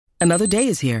Another day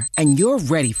is here, and you're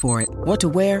ready for it. What to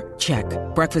wear? Check.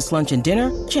 Breakfast, lunch, and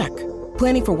dinner? Check.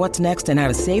 Planning for what's next and how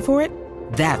to save for it?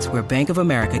 That's where Bank of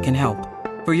America can help.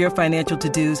 For your financial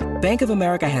to-dos, Bank of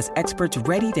America has experts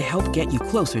ready to help get you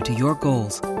closer to your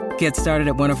goals. Get started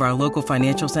at one of our local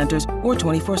financial centers or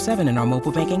 24/7 in our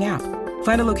mobile banking app.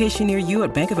 Find a location near you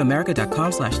at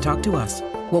bankofamerica.com/talktous.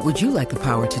 What would you like the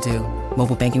power to do?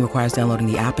 Mobile banking requires downloading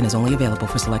the app and is only available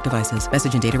for select devices.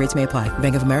 Message and data rates may apply.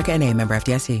 Bank of America N.A., member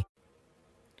FDIC.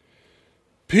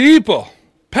 People,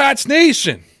 Pats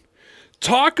Nation,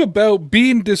 talk about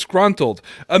being disgruntled.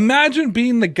 Imagine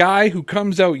being the guy who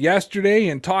comes out yesterday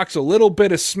and talks a little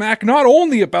bit of smack, not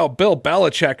only about Bill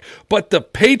Belichick, but the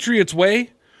Patriots way,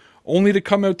 only to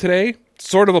come out today,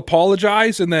 sort of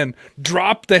apologize, and then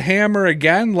drop the hammer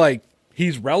again like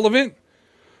he's relevant.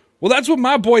 Well, that's what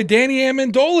my boy Danny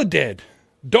Amendola did.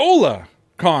 Dola,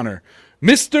 Connor.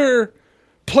 Mr.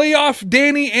 Playoff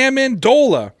Danny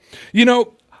Amendola. You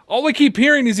know, all I keep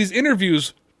hearing is these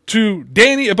interviews from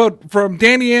Danny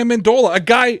Amendola, a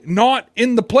guy not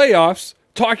in the playoffs,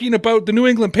 talking about the New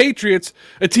England Patriots,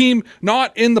 a team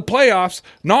not in the playoffs,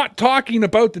 not talking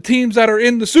about the teams that are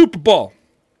in the Super Bowl.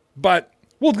 But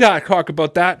we'll gotta talk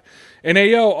about that. And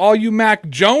hey, yo, all you Mac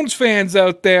Jones fans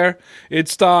out there,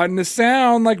 it's starting to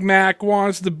sound like Mac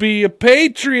wants to be a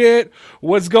Patriot.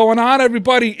 What's going on,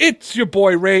 everybody? It's your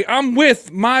boy Ray. I'm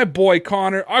with my boy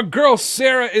Connor. Our girl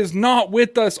Sarah is not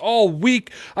with us all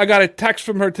week. I got a text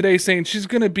from her today saying she's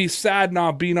going to be sad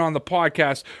not being on the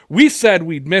podcast. We said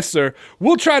we'd miss her.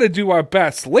 We'll try to do our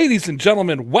best. Ladies and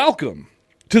gentlemen, welcome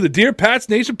to the Dear Pats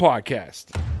Nation podcast.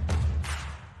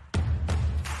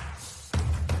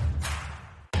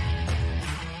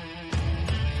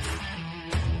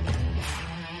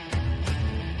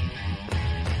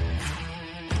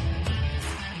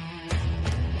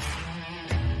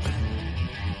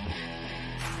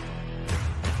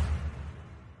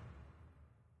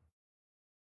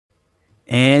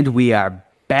 And we are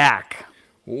back.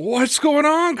 What's going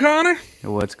on, Connor?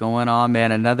 What's going on,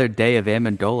 man? Another day of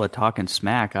Amendola talking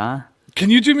smack, huh? Can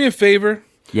you do me a favor?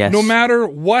 Yes. No matter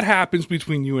what happens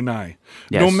between you and I,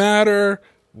 yes. No matter,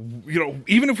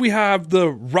 even if we have the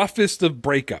roughest of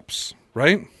breakups,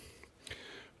 right?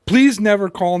 Please never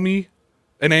call me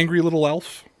an angry little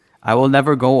elf. I will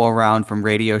never go around from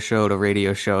radio show to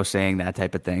radio show saying that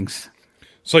type of things.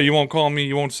 So you won't call me,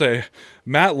 you won't say,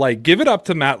 Matt Light, give it up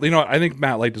to Matt. You know what? I think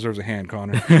Matt Light deserves a hand,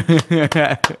 Connor.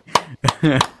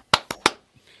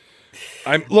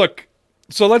 Look,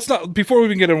 so let's not, before we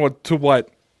even get into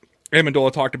what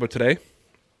Amendola talked about today,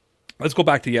 let's go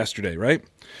back to yesterday, right?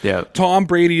 Yeah. Tom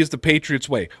Brady is the Patriots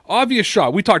way. Obvious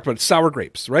shot. We talked about it, sour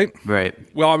grapes, right? Right.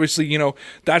 Well, obviously,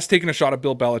 that's taking a shot at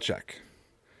Bill Belichick.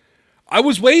 I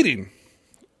was waiting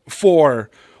for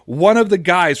one of the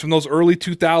guys from those early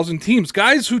 2000 teams,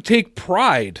 guys who take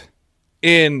pride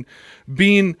in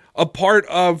being a part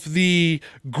of the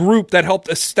group that helped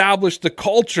establish the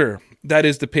culture that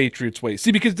is the Patriots way.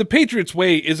 See, because the Patriots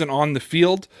way isn't on the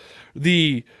field,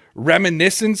 the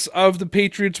reminiscence of the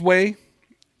Patriots way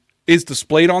is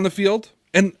displayed on the field.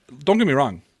 And don't get me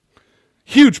wrong,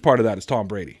 huge part of that is Tom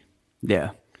Brady. Yeah.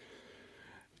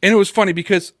 And it was funny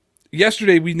because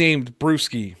yesterday we named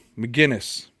Brewski,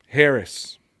 McGinnis,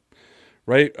 Harris,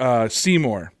 right?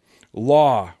 Seymour,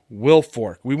 Law,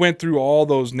 Wilfork. We went through all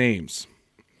those names.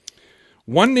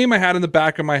 One name I had in the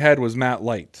back of my head was Matt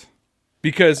Light.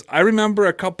 Because I remember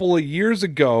a couple of years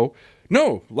ago,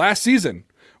 last season,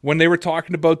 when they were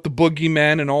talking about the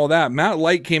boogeymen and all that, Matt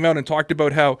Light came out and talked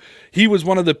about how he was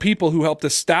one of the people who helped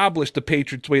establish the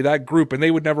Patriots way, that group, and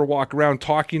they would never walk around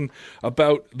talking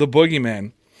about the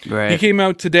boogeyman. Right. He came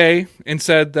out today and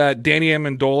said that Danny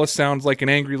Amendola sounds like an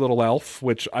angry little elf,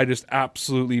 which I just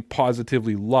absolutely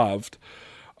positively loved.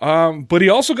 But he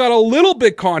also got a little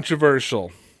bit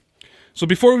controversial. So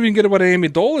before we even get to what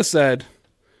Amendola said,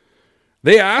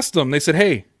 they asked him, they said,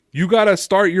 hey, you got to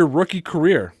start your rookie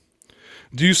career.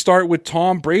 Do you start with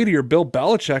Tom Brady or Bill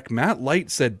Belichick? Matt Light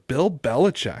said Bill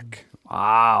Belichick.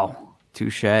 Wow.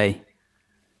 Touche.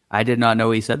 I did not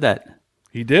know he said that.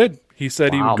 He did. He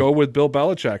said he would go with Bill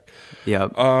Belichick.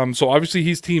 Yep. So obviously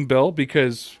he's Team Bill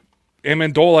because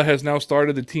Amendola has now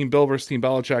started the Team Bill versus Team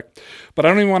Belichick. But I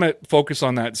don't even want to focus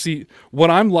on that. See,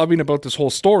 what I'm loving about this whole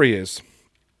story is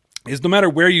no matter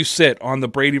where you sit on the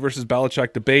Brady versus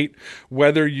Belichick debate,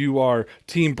 whether you are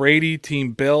Team Brady,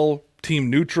 Team Bill, Team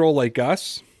Neutral like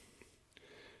us,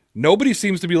 nobody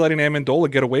seems to be letting Amendola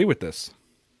get away with this.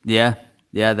 Yeah,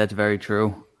 that's very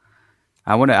true.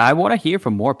 I want to hear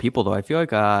from more people though. I feel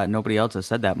like nobody else has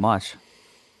said that much.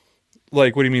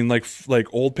 Like, what do you mean? Like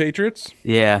old Patriots?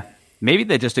 Yeah, maybe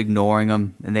they're just ignoring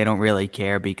them and they don't really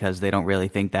care because they don't really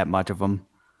think that much of them.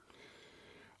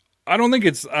 I don't think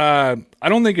it's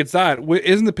that.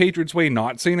 Isn't the Patriots way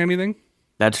not saying anything?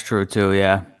 That's true too.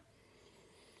 Yeah.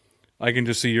 I can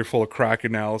just see you're full of crack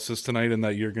analysis tonight, and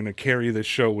that you're going to carry this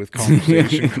show with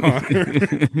conversation,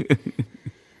 Connor.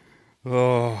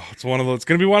 Oh, it's one of those. It's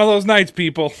going to be one of those nights,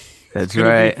 people. That's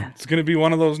right. It's going to be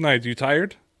one of those nights. You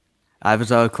tired? I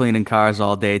was out cleaning cars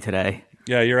all day today.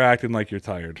 Yeah, you're acting like you're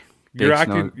tired.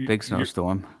 Big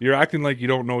snowstorm. You're acting like you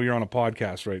don't know you're on a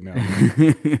podcast right now.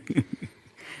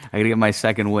 I got to get my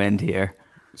second wind here.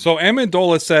 So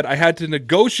Amendola said, I had to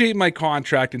negotiate my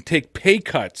contract and take pay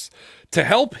cuts to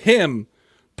help him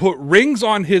put rings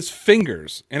on his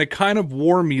fingers, and it kind of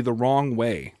wore me the wrong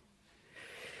way.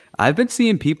 I've been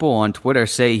seeing people on Twitter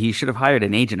say he should have hired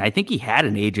an agent. I think he had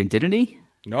an agent, didn't he?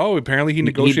 No, apparently he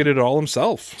negotiated it all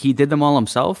himself. He did them all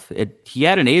himself? He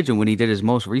had an agent when he did his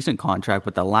most recent contract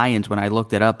with the Lions when I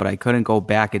looked it up, but I couldn't go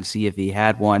back and see if he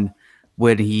had one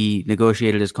when he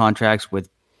negotiated his contracts with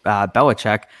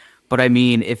Belichick. But I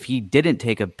mean, if he didn't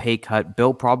take a pay cut,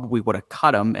 Bill probably would have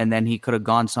cut him, and then he could have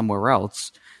gone somewhere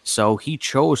else. So he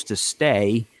chose to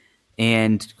stay,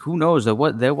 and who knows? There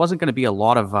wasn't going to be a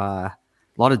lot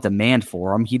of demand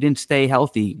for him. He didn't stay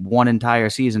healthy one entire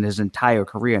season, his entire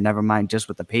career. Never mind just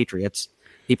with the Patriots.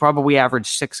 He probably averaged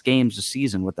 6 games a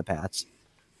season with the Pats.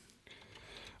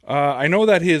 I know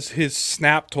that his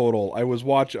snap total,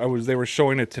 they were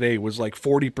showing it today, was like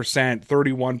 40%,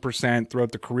 31%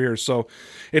 throughout the career. So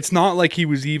it's not like he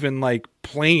was even like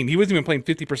playing. He wasn't even playing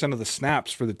 50% of the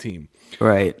snaps for the team.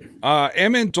 Right.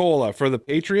 Amendola for the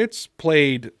Patriots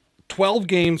played 12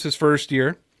 games his first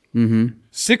year,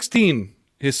 16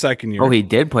 his second year. Oh, he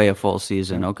did play a full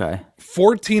season. Okay.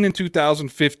 14 in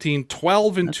 2015,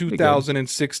 12 in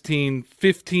 2016,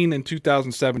 15 in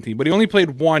 2017. But he only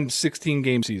played one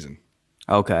 16-game season.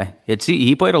 Okay.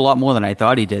 He played a lot more than I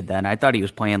thought he did then. I thought he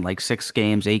was playing like 6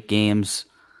 games, 8 games.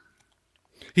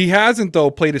 He hasn't,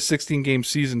 though, played a 16-game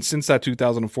season since that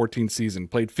 2014 season.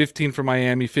 Played 15 for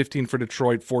Miami, 15 for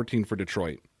Detroit, 14 for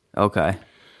Detroit. Okay.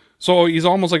 So he's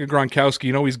almost like a Gronkowski.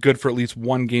 You know, he's good for at least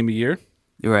one game a year.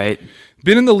 Right.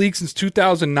 Been in the league since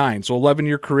 2009, so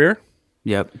 11-year career.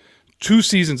 Yep. 2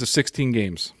 seasons of 16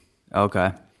 games.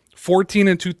 Okay. 14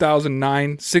 in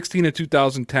 2009, 16 in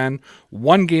 2010,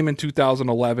 1 game in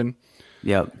 2011.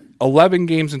 Yep. 11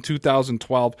 games in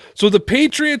 2012. So the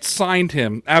Patriots signed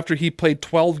him after he played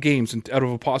 12 games out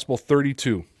of a possible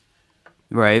 32.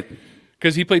 Right.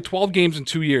 Because he played 12 games in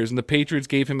 2 years, and the Patriots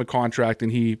gave him a contract,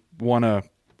 and he won a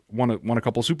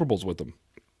couple Super Bowls with them.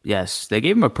 Yes, they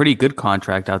gave him a pretty good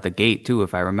contract out the gate, too,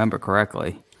 if I remember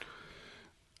correctly.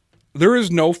 There is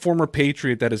no former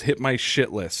Patriot that has hit my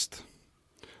shit list.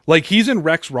 Like, he's in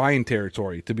Rex Ryan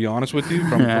territory, to be honest with you,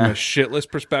 from a shit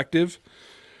list perspective.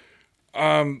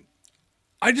 I'm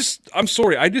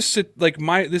sorry. I just sit, like,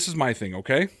 this is my thing,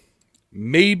 okay?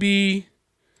 Maybe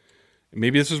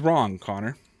this is wrong,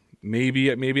 Connor.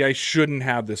 Maybe I shouldn't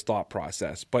have this thought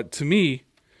process. But to me,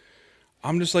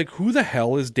 I'm just like, who the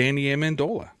hell is Danny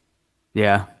Amendola?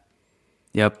 Yeah.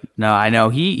 Yep. No, I know.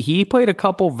 He played a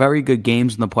couple very good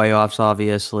games in the playoffs,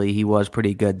 obviously. He was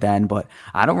pretty good then, but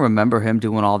I don't remember him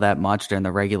doing all that much during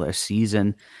the regular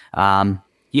season.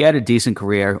 He had a decent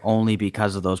career only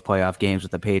because of those playoff games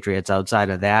with the Patriots. Outside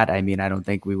of that, I mean, I don't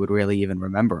think we would really even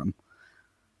remember him.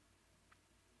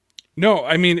 No,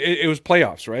 I mean, it was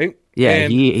playoffs, right? Yeah,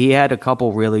 and he had a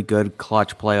couple really good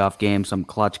clutch playoff games, some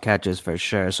clutch catches for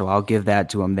sure. So I'll give that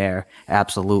to him there,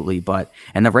 absolutely. But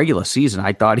in the regular season,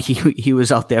 I thought he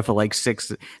was out there for like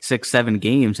 7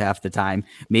 games half the time.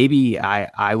 Maybe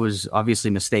I was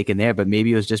obviously mistaken there, but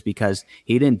maybe it was just because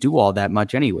he didn't do all that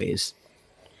much anyways.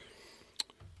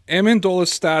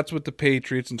 Amendola's stats with the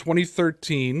Patriots in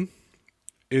 2013.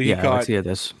 Let's hear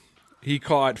this. He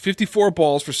caught 54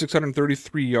 balls for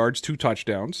 633 yards, 2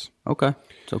 touchdowns. Okay.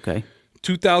 It's okay.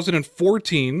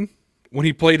 2014, when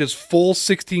he played his full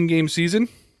 16-game season.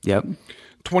 Yep.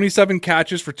 27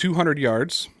 catches for 200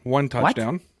 yards, 1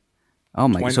 touchdown. What? Oh,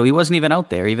 my. So he wasn't even out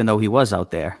there, even though he was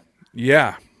out there.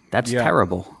 Yeah. That's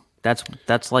terrible.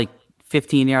 That's like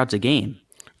 15 yards a game.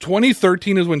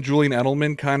 2013 is when Julian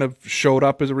Edelman kind of showed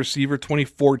up as a receiver.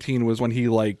 2014 was when he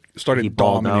started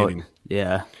dominating.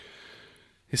 Yeah.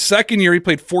 His second year, he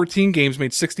played 14 games,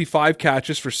 made 65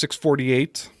 catches for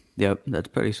 648. Yep, that's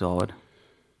pretty solid.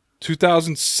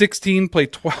 2016,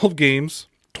 played 12 games,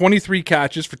 23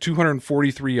 catches for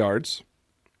 243 yards.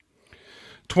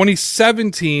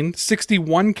 2017,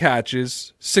 61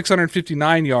 catches,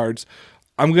 659 yards.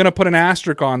 I'm going to put an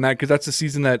asterisk on that because that's the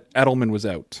season that Edelman was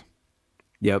out.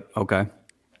 Yep, okay.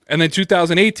 And then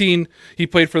 2018, he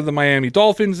played for the Miami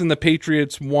Dolphins, and the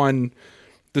Patriots won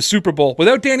the Super Bowl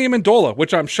without Danny Amendola,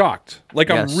 which I'm shocked. Like,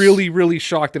 Yes. I'm really, really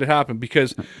shocked that it happened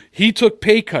because he took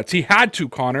pay cuts. He had to,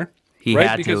 Connor. He right?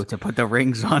 had Because to put the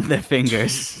rings on their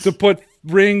fingers. to put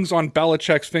rings on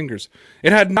Belichick's fingers.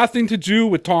 It had nothing to do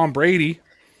with Tom Brady.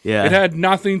 Yeah. It had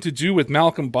nothing to do with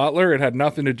Malcolm Butler. It had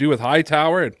nothing to do with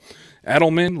Hightower and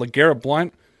Edelman, LeGarrette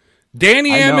Blount.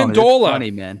 Danny I know, Amendola it's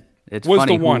funny, man. It's was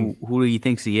funny the one. who he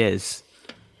thinks he is.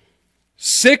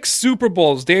 6 Super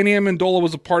Bowls, Danny Amendola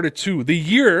was a part of 2. The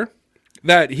year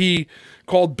that he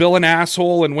called Bill an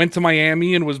asshole and went to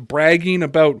Miami and was bragging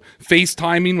about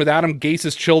FaceTiming with Adam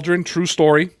Gase's children. True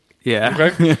story. Yeah.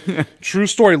 Okay. True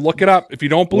story. Look it up. If you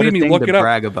don't believe me, look it up.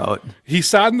 Brag about. He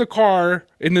sat in the car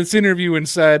in this interview and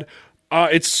said,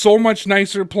 it's so much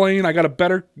nicer playing. I got a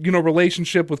better,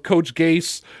 relationship with Coach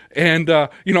Gase. And, I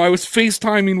was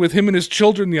FaceTiming with him and his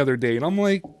children the other day. And I'm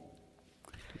like,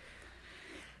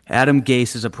 Adam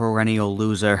Gase is a perennial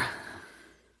loser.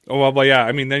 oh, well, yeah.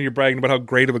 I mean, then you're bragging about how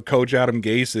great of a coach Adam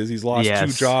Gase is. He's lost 2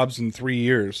 jobs in 3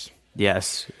 years.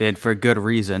 Yes, and for good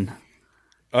reason.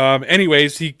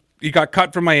 Anyways, he got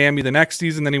cut from Miami the next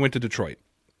season. Then he went to Detroit.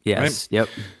 Yes. Right? Yep.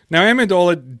 Now,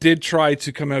 Amendola did try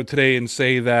to come out today and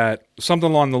say that something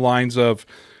along the lines of,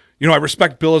 I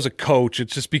respect Bill as a coach.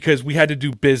 It's just because we had to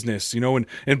do business,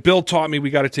 and Bill taught me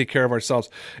we got to take care of ourselves.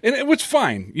 And it was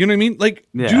fine. You know what I mean? Like,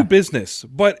 do business.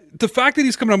 But the fact that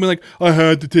he's coming up and like, I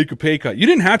had to take a pay cut. You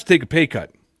didn't have to take a pay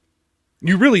cut.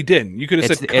 You really didn't. You could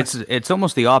have said it's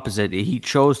almost the opposite. He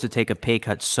chose to take a pay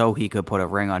cut so he could put a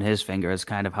ring on his finger. Is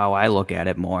kind of how I look at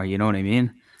it more. You know what I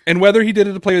mean? And whether he did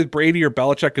it to play with Brady or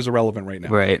Belichick is irrelevant right now.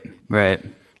 Right.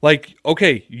 Like,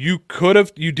 okay, you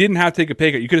didn't have to take a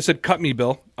pay cut. You could have said, cut me,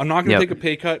 Bill. I'm not going to take a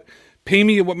pay cut. Pay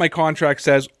me what my contract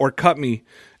says or cut me,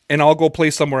 and I'll go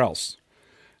play somewhere else.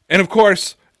 And, of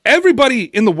course, everybody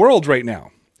in the world right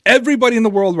now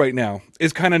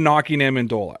is kind of knocking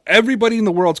Amendola. Everybody in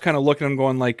the world's kind of looking at him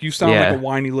going like, you sound like a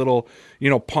whiny little,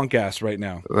 punk ass right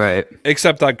now. Right.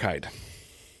 Except Doug Kyde.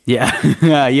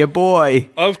 Yeah. Your boy.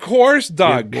 Of course,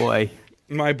 Doug. Your boy.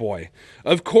 My boy.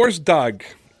 Of course, Doug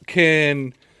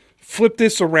can flip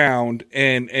this around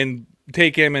and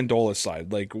take Amendola's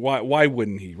side. Like, why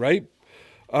wouldn't he, right?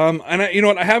 And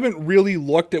I haven't really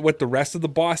looked at what the rest of the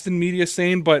Boston media is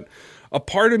saying, but a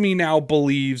part of me now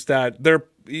believes that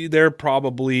they're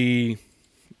probably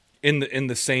in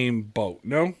the same boat.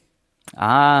 No?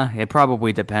 It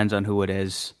probably depends on who it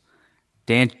is.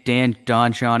 Dan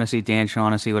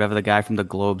Shaughnessy, whatever the guy from the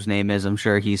Globe's name is, I'm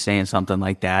sure he's saying something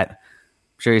like that.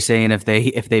 I'm sure he's saying if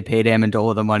they paid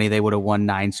Amendola the money, they would have won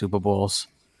 9 Super Bowls.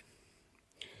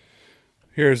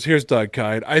 Here's Doug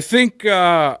Kyde. I think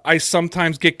I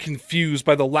sometimes get confused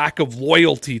by the lack of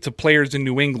loyalty to players in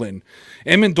New England.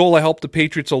 Amendola helped the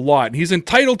Patriots a lot, and he's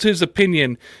entitled to his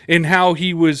opinion in how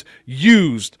he was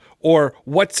used or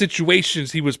what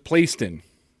situations he was placed in.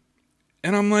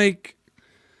 And I'm like,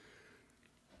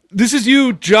 this is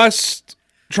you just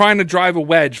trying to drive a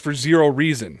wedge for zero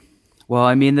reason. Well,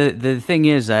 I mean, the thing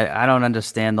is, I don't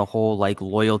understand the whole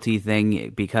loyalty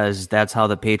thing, because that's how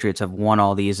the Patriots have won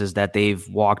all these, is that they've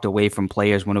walked away from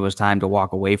players when it was time to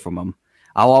walk away from them.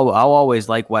 I'll always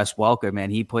like Wes Welker, man.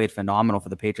 He played phenomenal for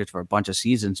the Patriots for a bunch of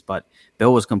seasons, but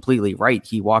Bill was completely right.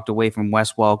 He walked away from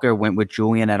Wes Welker, went with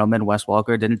Julian Edelman. Wes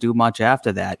Welker didn't do much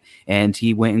after that, and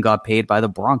he went and got paid by the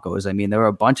Broncos. I mean, there were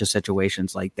a bunch of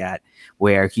situations like that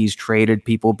where he's traded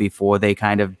people before they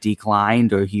kind of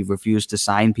declined or he refused to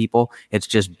sign people. It's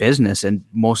just business, and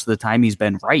most of the time he's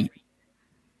been right.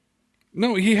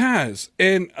 No, he has.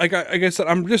 And like I said,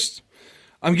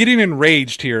 I'm getting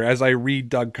enraged here as I read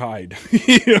Doug Kyde.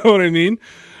 You know what I mean?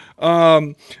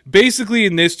 Basically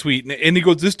in this tweet, and he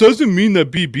goes, this doesn't mean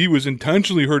that BB was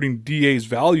intentionally hurting DA's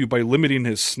value by limiting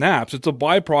his snaps. It's a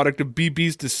byproduct of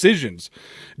BB's decisions.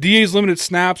 DA's limited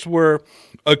snaps were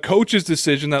a coach's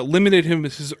decision that limited him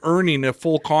his earning a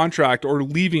full contract or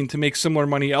leaving to make similar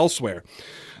money elsewhere.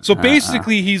 So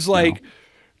basically he's like,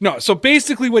 no, so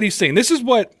basically what he's saying, here's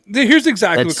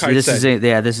exactly what Kyde said.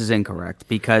 This is incorrect,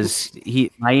 because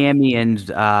Miami and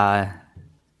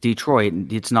Detroit,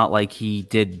 it's not like he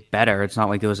did better. It's not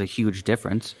like there was a huge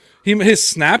difference. His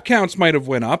snap counts might have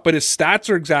went up, but his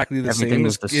stats are exactly the same.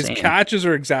 His catches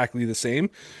are exactly the same.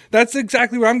 That's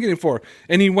exactly what I'm getting for.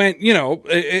 And he went,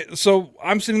 so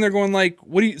I'm sitting there going like,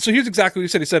 so here's exactly what he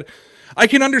said. He said, I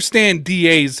can understand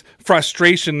DA's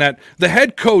frustration that the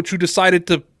head coach who decided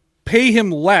to pay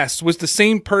him less was the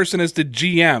same person as the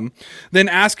GM, then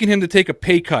asking him to take a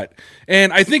pay cut.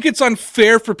 And I think it's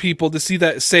unfair for people to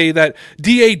say that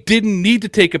DA didn't need to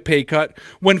take a pay cut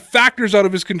when factors out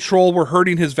of his control were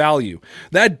hurting his value.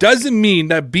 That doesn't mean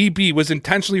that BB was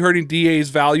intentionally hurting DA's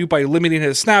value by limiting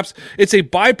his snaps. It's a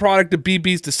byproduct of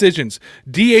BB's decisions.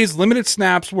 DA's limited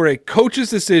snaps were a coach's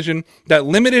decision that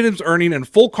limited his earning in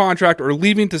full contract or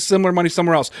leaving to similar money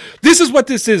somewhere else. This is what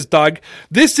this is, Doug.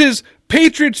 This is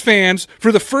Patriots fans,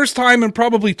 for the first time in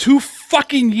probably 2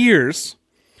 fucking years,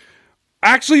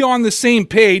 actually on the same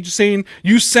page, saying,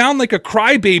 you sound like a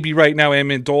crybaby right now,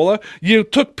 Amendola. You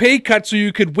took pay cuts so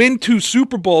you could win 2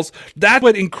 Super Bowls. That's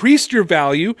what increased your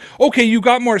value. Okay, you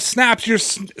got more snaps. Your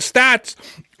stats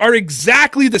are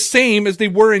exactly the same as they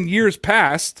were in years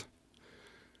past.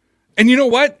 And you know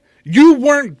what? You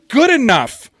weren't good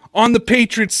enough on the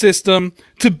Patriots system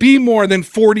to be more than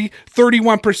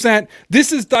 31%.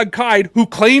 This is Doug Kyed, who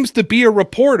claims to be a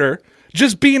reporter,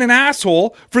 just being an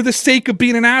asshole for the sake of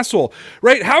being an asshole,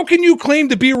 right? How can you claim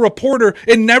to be a reporter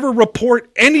and never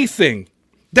report anything?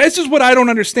 This is what I don't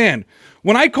understand.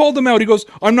 When I called him out, he goes,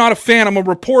 I'm not a fan, I'm a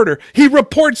reporter. He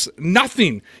reports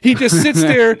nothing. He just sits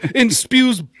there and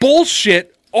spews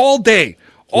bullshit all day.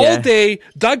 All day,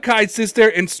 Doug Kyed sits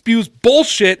there and spews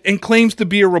bullshit and claims to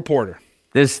be a reporter.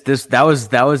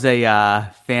 That was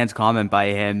a fan's comment by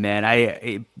him, man.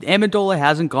 Amendola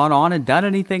hasn't gone on and done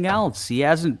anything else. He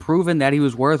hasn't proven that he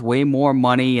was worth way more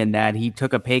money and that he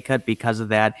took a pay cut because of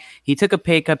that. He took a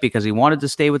pay cut because he wanted to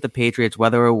stay with the Patriots,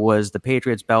 whether it was the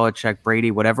Patriots, Belichick,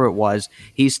 Brady, whatever it was.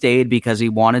 He stayed because he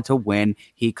wanted to win.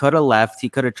 He could have left. He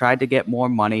could have tried to get more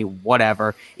money,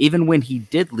 whatever. Even when he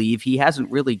did leave, he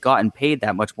hasn't really gotten paid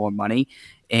that much more money.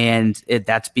 And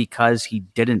that's because he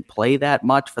didn't play that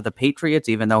much for the Patriots,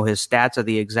 even though his stats are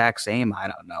the exact same. I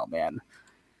don't know, man.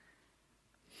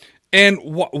 And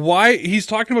why he's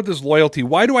talking about this loyalty?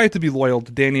 Why do I have to be loyal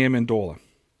to Danny Amendola?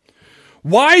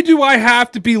 Why do I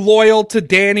have to be loyal to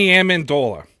Danny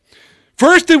Amendola?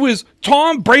 First, it was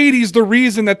Tom Brady's the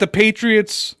reason that the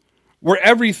Patriots were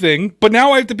everything, but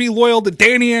now I have to be loyal to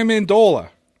Danny Amendola.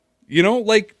 You know,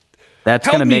 like, that's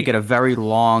going to make it a very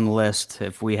long list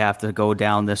if we have to go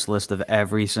down this list of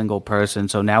every single person.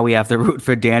 So now we have to root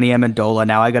for Danny Amendola.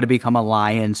 Now I got to become a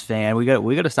Lions fan. We got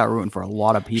to start rooting for a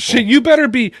lot of people. Shit, you better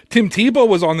be. Tim Tebow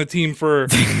was on the team for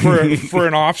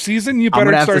an off season. You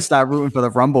better have to start rooting for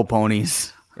the Rumble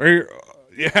Ponies.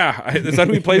 Yeah, is that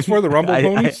who he plays for? The Rumble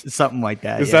Ponies, something like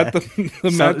that. Is that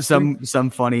the some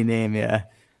funny name? Yeah.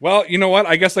 Well, you know what?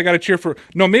 I guess I got to cheer for...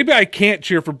 No, maybe I can't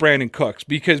cheer for Brandon Cooks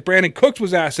because Brandon Cooks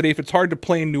was asked today if it's hard to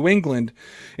play in New England,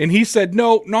 and he said,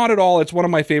 no, not at all. It's one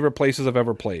of my favorite places I've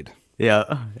ever played. Yeah.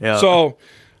 So...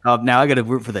 now I got to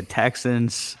root for the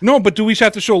Texans. No, but do we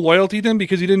have to show loyalty to him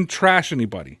because he didn't trash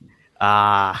anybody?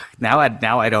 Now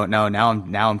I don't know.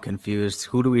 Now I'm confused.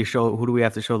 Who do we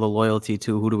have to show the loyalty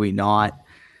to? Who do we not?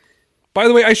 By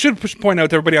the way, I should point out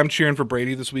to everybody I'm cheering for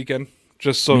Brady this weekend.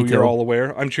 Just so you're all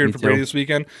aware. I'm cheering for Brady this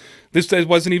weekend. This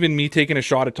wasn't even me taking a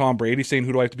shot at Tom Brady saying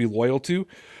who do I have to be loyal to.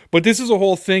 But this is a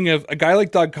whole thing of a guy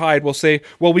like Doug Kyed will say,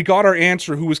 well, we got our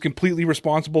answer who was completely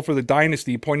responsible for the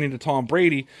dynasty, pointing to Tom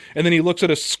Brady. And then he looks at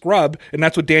a scrub, and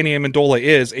that's what Danny Amendola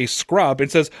is, a scrub,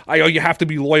 and says, you have to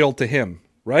be loyal to him,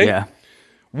 right? Yeah.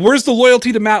 Where's the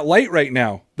loyalty to Matt Light right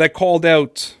now that called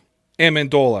out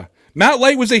Amendola? Matt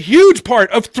Light was a huge part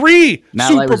of 3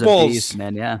 Super Bowls. A beast,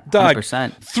 man. Yeah, 100%.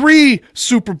 Doug, 3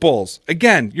 Super Bowls.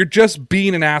 Again, you're just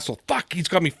being an asshole. Fuck, he's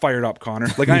got me fired up, Connor.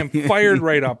 Like, I am fired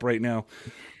right up right now.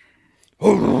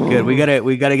 Good. We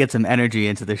gotta get some energy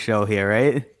into the show here,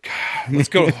 right? Let's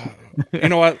go. You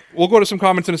know what? We'll go to some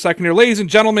comments in a second here. Ladies and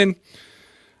gentlemen,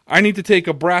 I need to take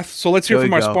a breath, so let's hear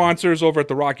from our sponsors over at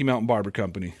the Rocky Mountain Barber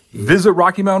Company. Visit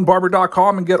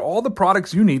RockyMountainBarber.com and get all the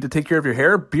products you need to take care of your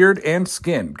hair, beard, and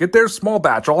skin. Get their small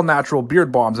batch, all-natural beard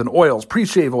balms and oils,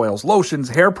 pre-shave oils, lotions,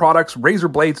 hair products, razor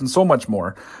blades, and so much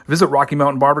more. Visit Rocky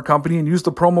Mountain Barber Company and use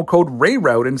the promo code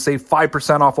RAYROUTE and save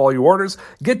 5% off all your orders.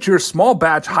 Get your small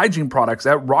batch hygiene products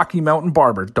at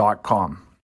RockyMountainBarber.com.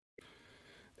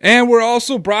 And we're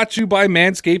also brought to you by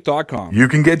Manscaped.com. You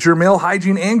can get your male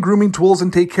hygiene and grooming tools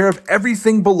and take care of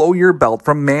everything below your belt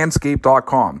from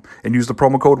Manscaped.com. And use the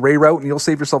promo code RAYROUTE and you'll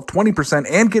save yourself 20%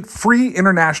 and get free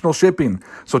international shipping.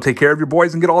 So take care of your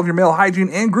boys and get all of your male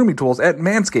hygiene and grooming tools at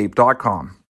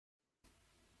Manscaped.com.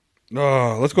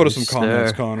 Let's go to some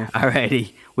comments, Connor.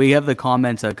 Alrighty. We have the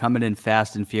comments coming in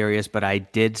fast and furious, but I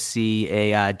did see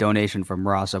a donation from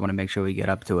Ross. I want to make sure we get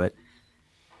up to it.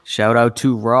 Shout out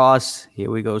to Ross. Here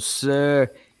we go,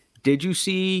 sir. Did you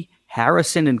see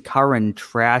Harrison and Curran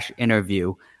trash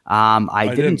interview? I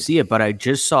didn't didn't. see it, but I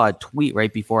just saw a tweet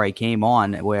right before I came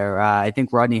on where I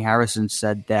think Rodney Harrison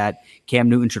said that Cam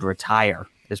Newton should retire.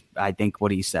 Is I think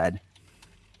what he said.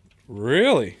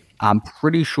 Really? I'm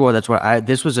pretty sure that's what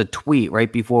this was a tweet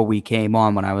right before we came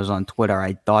on when I was on Twitter.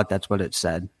 I thought that's what it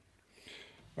said.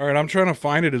 All right, I'm trying to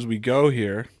find it as we go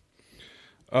here.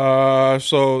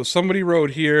 So somebody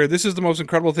wrote here, this is the most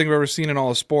incredible thing I've ever seen in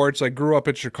all of sports. I grew up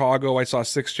in Chicago. I saw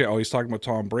he's talking about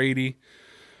Tom Brady.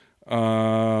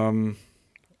 Our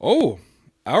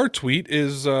tweet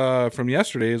is from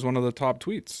yesterday is one of the top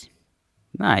tweets.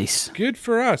 Nice. Good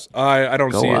for us. I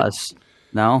don't see us. it.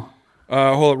 No?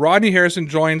 Hold on. Rodney Harrison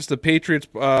joins the Patriots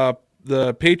Talk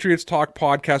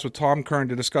podcast with Tom Curran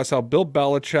to discuss how Bill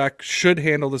Belichick should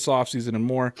handle this offseason and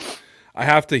more. I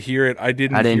have to hear it. I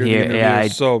didn't hear the interview.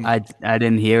 I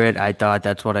didn't hear it. I thought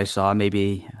that's what I saw.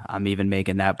 Maybe I'm even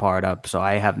making that part up, so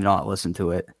I have not listened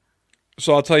to it.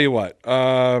 So I'll tell you what.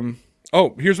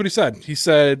 Here's what he said. He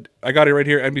said, I got it right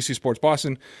here, NBC Sports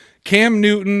Boston. Cam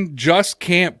Newton just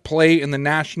can't play in the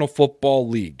National Football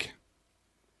League.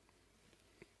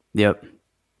 Yep.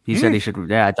 He said he should.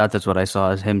 Yeah, I thought that's what I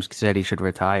saw. As him said he should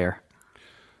retire.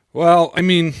 Well, I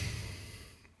mean,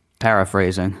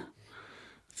 paraphrasing.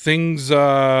 Things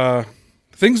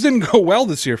didn't go well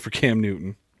this year for Cam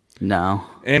Newton. No.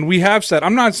 And we have said,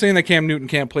 I'm not saying that Cam Newton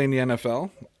can't play in the NFL.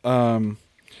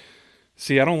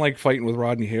 See, I don't like fighting with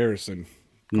Rodney Harrison.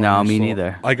 No, me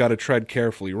neither. I got to tread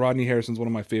carefully. Rodney Harrison's one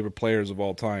of my favorite players of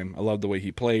all time. I love the way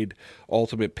he played.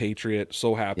 Ultimate Patriot.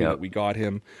 So happy that we got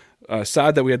him.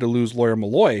 Sad that we had to lose Lawyer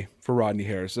Malloy for Rodney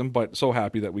Harrison, but so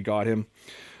happy that we got him.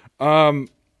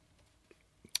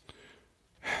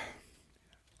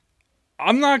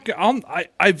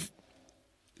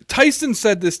 Tyson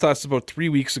said this to us about 3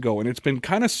 weeks ago, and it's been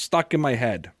kind of stuck in my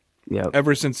head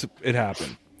ever since it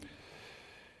happened.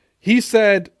 He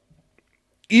said,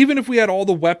 even if we had all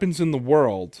the weapons in the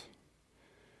world,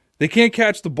 they can't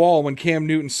catch the ball when Cam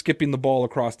Newton's skipping the ball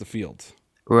across the field.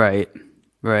 Right.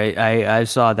 I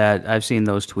saw that. I've seen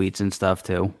those tweets and stuff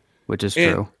too, which is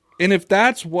true. And if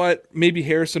that's what maybe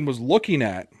Harrison was looking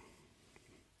at,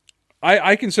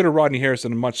 I consider Rodney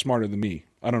Harrison much smarter than me.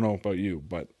 I don't know about you,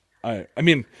 but I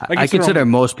consider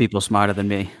most people smarter than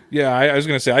me. Yeah, I was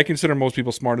going to say, I consider most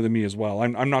people smarter than me as well.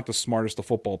 I'm not the smartest of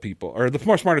football people, or the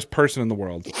smartest person in the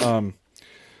world.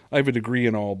 I have a degree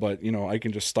and all, but, I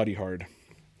can just study hard.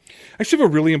 I actually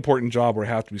have a really important job where I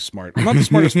have to be smart. I'm not the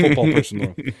smartest football person,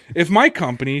 though. If my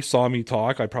company saw me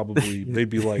talk, they'd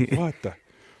be like, what the?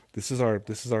 This is our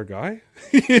guy?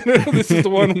 This is the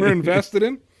one we're invested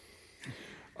in?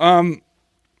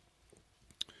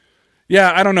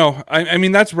 Yeah, I don't know. I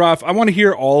mean, that's rough. I want to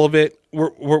hear all of it.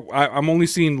 I'm only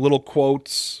seeing little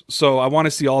quotes, so I want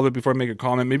to see all of it before I make a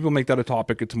comment. Maybe we'll make that a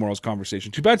topic at tomorrow's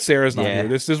conversation. Too bad Sarah's not here.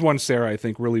 This is one Sarah, I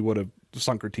think, really would have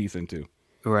sunk her teeth into.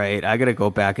 Right. I got to go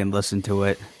back and listen to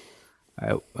it. All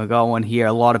right, I got one here.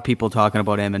 A lot of people talking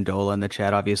about Amendola in the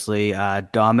chat, obviously.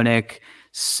 Dominic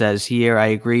says here, I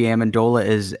agree. Amendola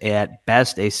is at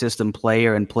best a system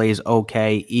player and plays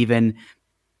okay, even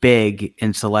big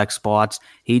in select spots.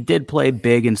 He did play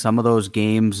big in some of those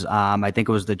games. I think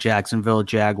it was the Jacksonville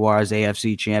Jaguars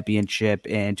AFC Championship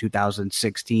in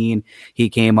 2016. He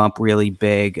came up really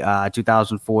big.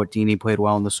 2014, he played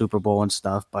well in the Super Bowl and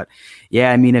stuff. But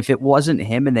yeah, I mean, if it wasn't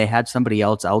him and they had somebody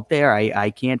else out there, I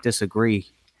can't disagree.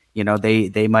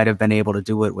 They might have been able to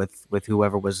do it with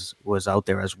whoever was out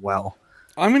there as well.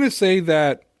 I'm going to say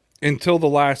that until the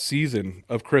last season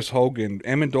of Chris Hogan,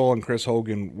 Amendola and Chris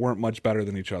Hogan weren't much better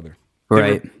than each other.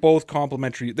 Right. They were both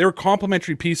complementary. They were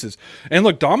complementary pieces. And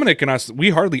look, Dominic and us,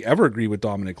 we hardly ever agree with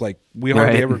Dominic. Like, we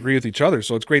hardly ever agree with each other.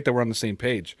 So it's great that we're on the same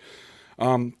page.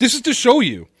 This is to show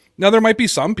you. Now, there might be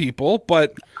some people,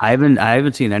 but I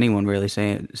haven't seen anyone really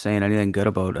saying anything good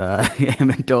about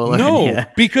Amendola. No,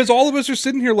 because all of us are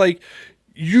sitting here like,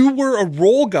 you were a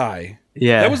role guy.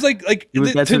 Yeah. That was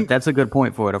that's a good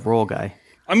point for it, a role guy.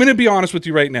 I'm going to be honest with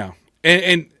you right now,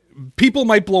 and people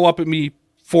might blow up at me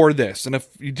for this, and if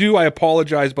you do, I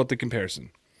apologize about the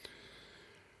comparison.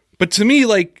 But to me,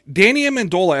 like, Danny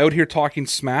Amendola out here talking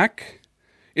smack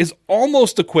is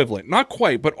almost equivalent, not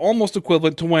quite, but almost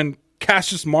equivalent to when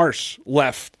Cassius Marsh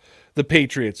left the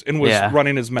Patriots and was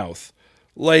running his mouth.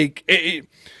 Like,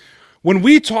 when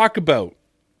we talk about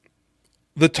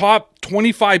the top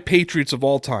 25 Patriots of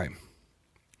all time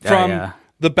from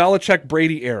the Belichick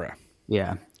Brady era,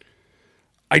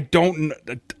 I don't.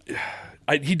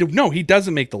 He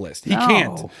doesn't make the list. He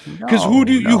can't, because who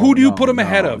do you put him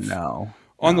ahead of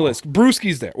on the list?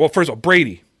 Brewski's there. Well, first of all,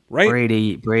 Brady, right?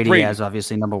 Brady has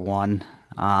obviously number one.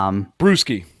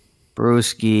 Brewski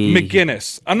Brewski.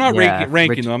 McGinnis. I'm not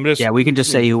ranking them. I'm just we can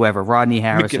just say whoever. Rodney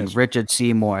Harrison, McGinnis. Richard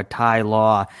Seymour, Ty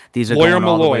Law. These are Lawyer going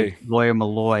all Malloy. the way. Lawyer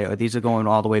Malloy. Or these are going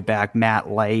all the way back. Matt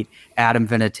Light, Adam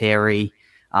Vinatieri.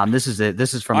 This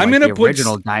is from the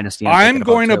original dynasty. I'm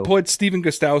going to put Steven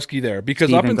Gostowski there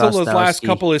because up until those last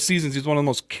couple of seasons, he's one of the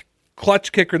most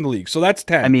clutch kicker in the league. So that's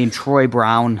 10. I mean, Troy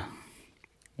Brown.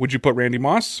 Would you put Randy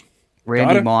Moss?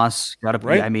 Moss. Got to put.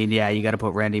 Right? I mean, yeah, you got to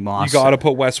put Randy Moss. You got to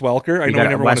put Wes Welker. I know he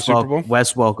never won a Super Bowl.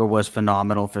 Wes Welker was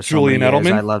phenomenal for Julian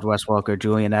Edelman. I loved Wes Welker.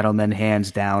 Julian Edelman,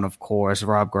 hands down, of course.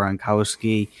 Rob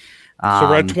Gronkowski. So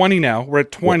we're at 20 now. We're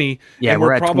at 20. Yeah,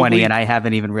 we're at 20, and I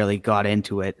haven't even really got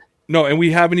into it. No, and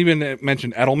we haven't even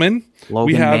mentioned Edelman.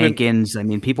 Logan Mankins. I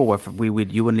mean, people you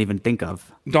wouldn't even think of.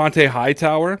 Dante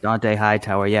Hightower,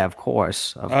 yeah, of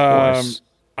course.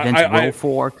 Vince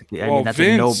Wilfork. I mean, that's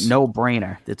Vince, a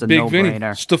no-brainer. It's a Big no-brainer. Vinny.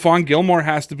 Stephon Gilmore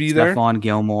has to be there. Stephon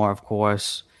Gilmore, of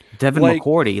course. Devin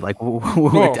McCourty.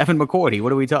 Devin McCourty.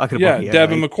 What are we talking about here? Yeah,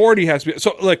 Devin McCourty has to be.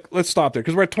 So, let's stop there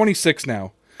because we're at 26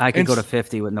 now. I could go to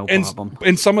 50 with no problem.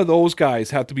 And some of those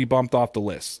guys have to be bumped off the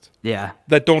list. Yeah.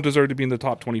 That don't deserve to be in the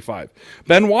top 25.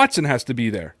 Ben Watson has to be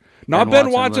there. Not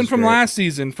Ben Watson from last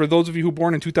season, for those of you who were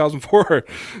born in 2004.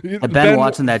 Ben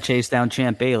Watson that chased down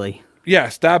Champ Bailey.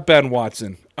 Yes, that Ben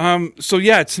Watson. So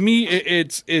yeah, to me,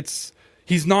 it's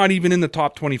he's not even in the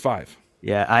top 25.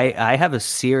 Yeah, I have a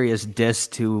serious diss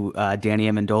to Danny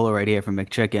Amendola right here from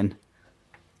McChicken.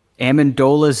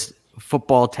 Amendola's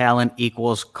football talent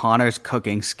equals Connor's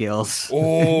cooking skills.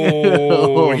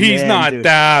 Oh, he's not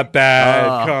that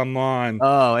bad. Come on.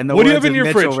 Oh, and what do you have in your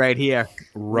Mitchell fridge right here?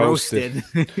 Roasted.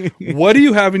 What do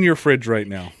you have in your fridge right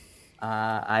now?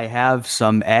 I have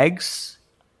some eggs.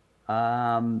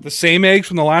 The same eggs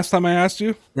from the last time I asked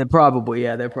you? They're probably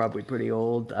pretty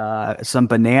old. Some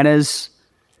bananas,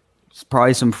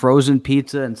 probably some frozen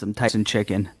pizza, and some Tyson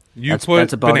chicken. You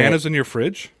put bananas in your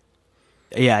fridge?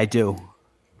 Yeah, I do.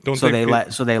 So they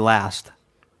last.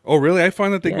 Oh, really? I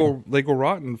find that they go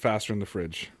rotten faster in the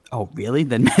fridge. Oh, really?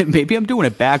 Then maybe I'm doing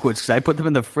it backwards because I put them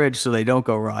in the fridge so they don't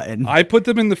go rotten. I put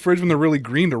them in the fridge when they're really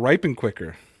green to ripen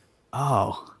quicker.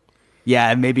 Oh,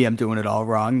 yeah. Maybe I'm doing it all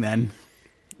wrong then.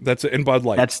 That's it. And Bud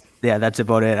Light. That's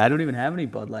about it. I don't even have any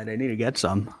Bud Light. I need to get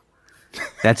some.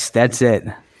 That's it.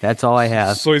 That's all I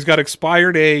have. So he's got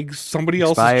expired eggs, somebody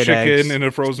else's chicken, and a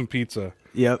frozen pizza.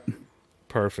 Yep.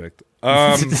 Perfect.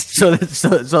 So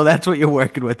that's what you're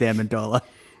working with, Amendola.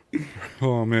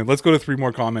 Oh man, let's go to 3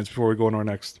 more comments before we go on our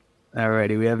next.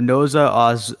 Alrighty, we have Noza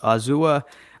Azua.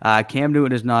 Cam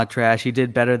Newton is not trash. He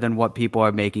did better than what people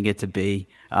are making it to be.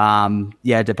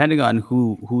 Yeah, depending on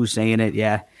who's saying it.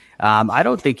 Yeah, I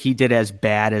don't think he did as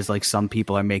bad as like some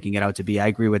people are making it out to be. I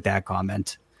agree with that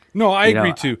comment. No, I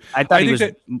agree too. I thought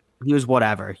he was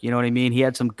whatever. You know what I mean? He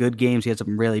had some good games. He had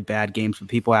some really bad games, but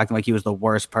people acting like he was the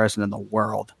worst person in the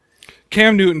world.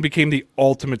 Cam Newton became the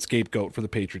ultimate scapegoat for the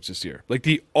Patriots this year. Like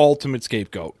the ultimate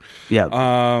scapegoat. Yeah.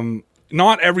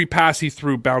 Not every pass he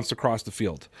threw bounced across the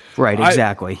field. Right,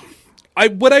 exactly.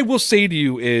 What I will say to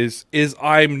you is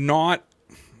I'm not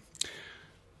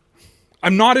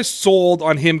as sold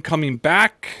on him coming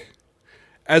back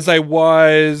as I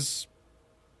was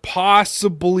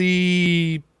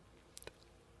possibly,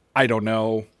 I don't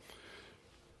know,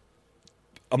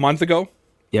 a month ago.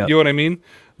 Yeah. You know what I mean?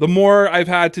 The more I've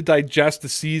had to digest the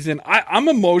season, I'm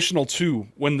emotional too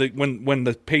when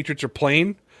the Patriots are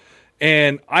playing.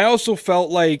 And I also felt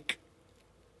like,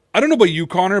 I don't know about you,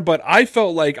 Connor, but I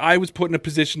felt like I was put in a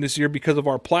position this year because of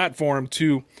our platform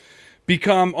to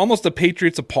become almost a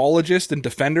Patriots apologist and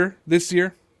defender this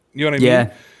year. You know what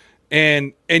I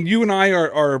mean? And you and I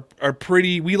are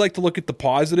pretty, we like to look at the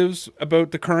positives about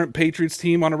the current Patriots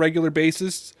team on a regular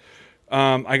basis.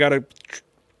 I got to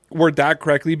word that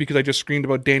correctly because I just screamed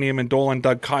about Danny Amendola and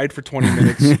Doug Kyde for 20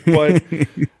 minutes. But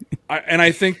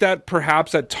I think that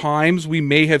perhaps at times we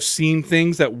may have seen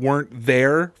things that weren't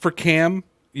there for Cam.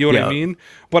 You know what I mean?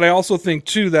 But I also think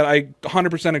too that I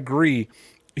 100% agree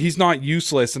he's not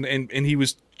useless and he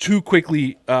was too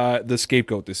quickly the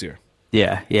scapegoat this year.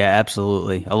 Yeah,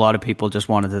 absolutely. A lot of people just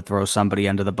wanted to throw somebody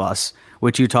under the bus,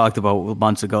 which you talked about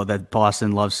months ago, that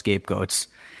Boston loves scapegoats.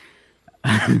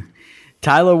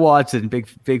 Tyler Watson,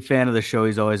 big fan of the show.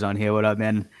 He's always on here. What up,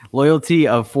 man? Loyalty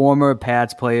of former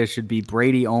Pats players should be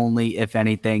Brady only, if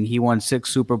anything. He won 6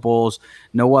 Super Bowls.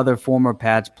 No other former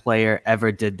Pats player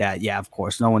ever did that. Yeah, of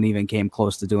course. No one even came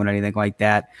close to doing anything like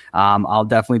that. I'll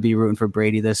definitely be rooting for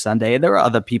Brady this Sunday. There are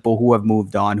other people who have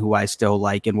moved on who I still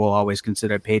like and will always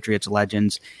consider Patriots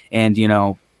legends. And,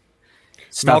 stuff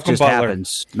Malcolm just Butler.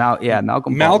 Happens.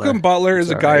 Malcolm Butler is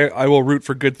a guy I will root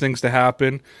for good things to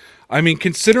happen. I mean,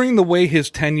 considering the way his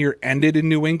tenure ended in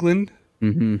New England,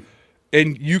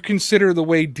 and you consider the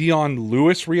way Dion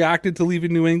Lewis reacted to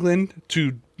leaving New England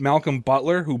to Malcolm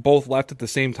Butler, who both left at the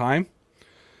same time.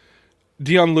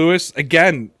 Dion Lewis,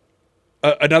 again,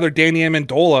 another Danny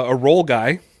Amendola, a role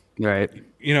guy. Right.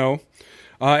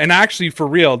 And actually, for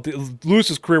real,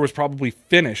 Lewis's career was probably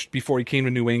finished before he came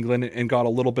to New England and got a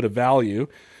little bit of value,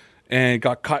 and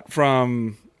got cut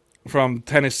from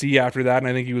Tennessee after that. And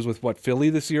I think he was with Philly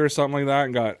this year or something like that,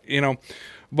 and got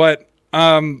But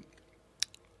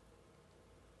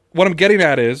what I'm getting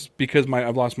at is, because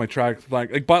I've lost my track.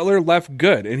 Like Butler left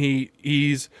good, and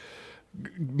he's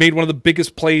made one of the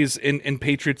biggest plays in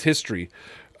Patriots history.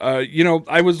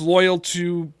 I was loyal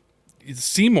to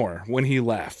Seymour when he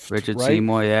left. Richard right?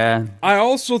 Seymour, yeah. I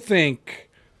also think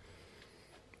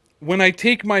when I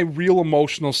take my real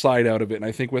emotional side out of it, and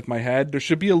I think with my head, there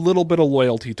should be a little bit of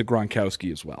loyalty to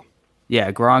Gronkowski as well.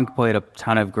 Yeah, Gronk played a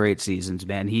ton of great seasons,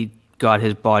 man. He got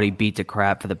his body beat to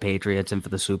crap for the Patriots and for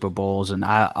the Super Bowls, and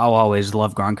I'll always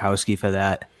love Gronkowski for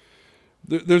that.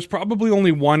 There's probably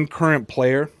only one current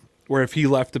player where if he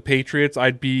left the Patriots,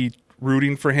 I'd be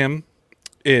rooting for him.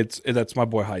 That's my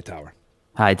boy Hightower.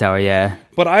 Hightower, yeah.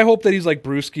 But I hope that he's like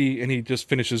Brewski and he just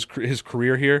finishes his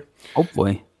career here.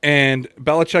 Hopefully. And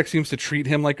Belichick seems to treat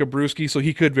him like a Brewski, so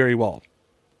he could very well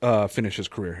finish his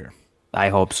career here. I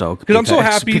hope so. Because I'm so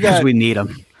happy because we need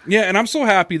him. Yeah, and I'm so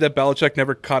happy that Belichick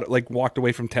never walked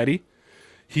away from Teddy.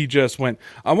 He just went.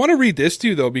 I want to read this to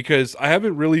you, though, because I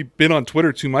haven't really been on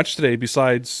Twitter too much today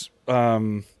besides...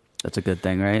 That's a good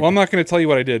thing, right? Well, I'm not going to tell you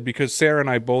what I did because Sarah and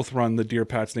I both run the Dear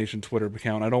Pats Nation Twitter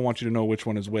account. I don't want you to know which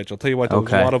one is which. I'll tell you what,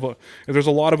 if there's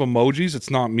a lot of emojis, it's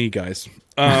not me, guys.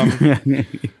 But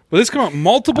this come out.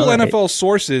 Multiple NFL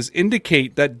sources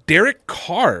indicate that Derek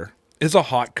Carr is a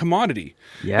hot commodity.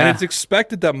 Yeah. And it's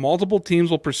expected that multiple teams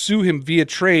will pursue him via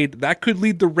trade. That could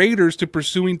lead the Raiders to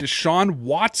pursuing Deshaun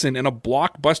Watson in a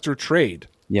blockbuster trade.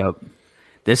 Yep.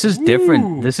 This is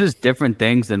different. This is different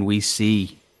things than we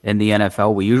see in the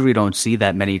NFL. We usually don't see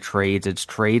that many trades. It's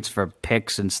trades for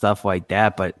picks and stuff like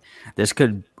that, but this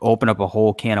could open up a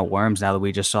whole can of worms now that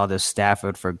we just saw this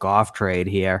Stafford for Goff trade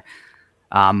here.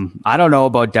 I don't know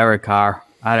about Derek Carr.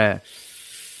 I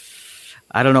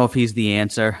don't know if he's the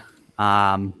answer.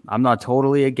 I'm not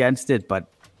totally against it, but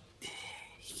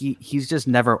he's just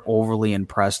never overly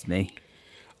impressed me.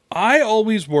 I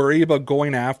always worry about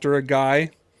going after a guy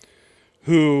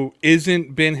who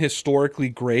isn't been historically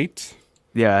great.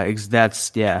 Yeah,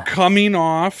 coming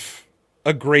off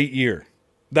a great year.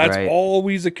 That's right.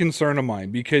 Always a concern of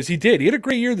mine because he had a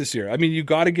great year this year. I mean, you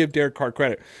got to give Derek Carr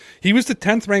credit. He was the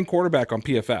 10th ranked quarterback on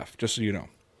PFF, just so you know.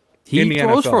 He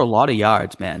throws for a lot of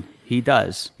yards, man. He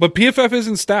does. But PFF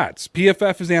isn't stats.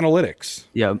 PFF is analytics.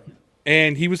 Yep.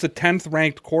 And he was the 10th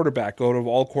ranked quarterback out of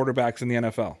all quarterbacks in the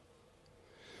NFL.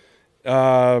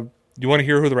 You want to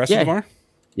hear who the rest of them are?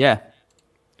 Yeah.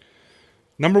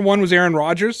 Number 1 was Aaron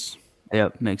Rodgers.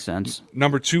 Yep, makes sense.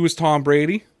 Number 2 was Tom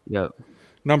Brady. Yep.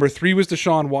 Number 3 was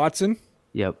Deshaun Watson.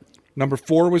 Yep. Number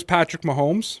 4 was Patrick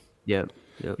Mahomes. Yep.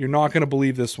 You're not going to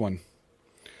believe this one.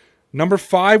 Number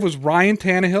 5 was Ryan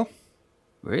Tannehill.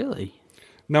 Really?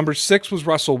 Number 6 was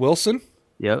Russell Wilson.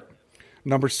 Yep.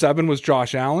 Number 7 was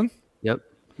Josh Allen. Yep.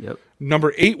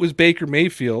 Number 8 was Baker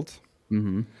Mayfield.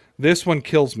 Mm-hmm. This one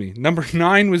kills me. Number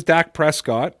 9 was Dak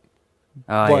Prescott.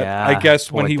 But I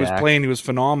guess when he was playing, he was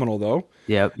phenomenal, though.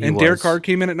 Yep. And Derek Carr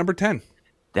came in at number 10.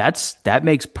 That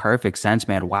makes perfect sense,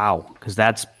 man. Wow. Because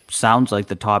that sounds like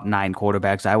the top 9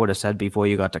 quarterbacks I would have said before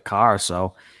you got to Carr.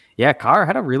 So, yeah, Carr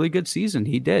had a really good season.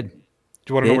 He did. Do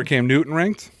you want to know where Cam Newton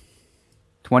ranked?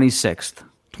 26th.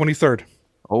 23rd.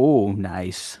 Oh,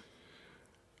 nice.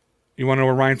 You want to know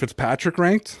where Ryan Fitzpatrick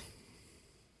ranked?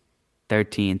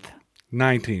 13th.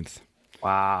 19th.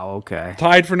 Wow, okay.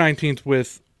 Tied for 19th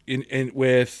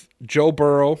with Joe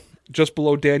Burrow, just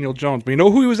below Daniel Jones. But you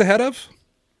know who he was ahead of?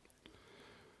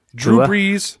 Drew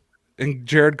Brees and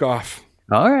Jared Goff.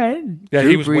 All right. Yeah,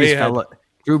 he was way ahead.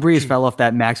 Drew Brees fell off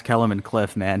that Max Kellerman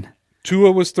cliff, man.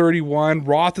 Tua was 31.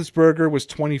 Roethlisberger was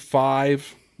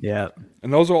 25. Yeah.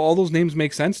 And all those names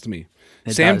make sense to me.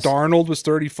 Sam Darnold was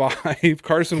 35.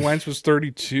 Carson Wentz was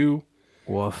 32.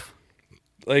 Woof.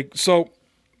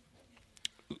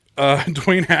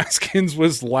 Dwayne Haskins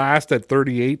was last at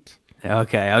 38.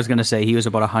 Okay, I was going to say he was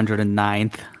about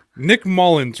 109th. Nick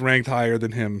Mullins ranked higher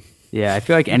than him. Yeah, I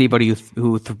feel like anybody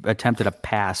who attempted a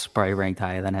pass probably ranked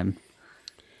higher than him.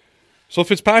 So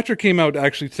Fitzpatrick came out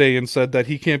actually today and said that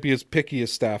he can't be as picky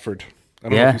as Stafford. I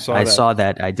don't know if you saw that. I saw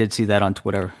that. I did see that on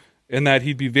Twitter. And that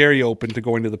he'd be very open to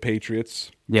going to the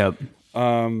Patriots. Yep.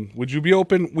 Would you be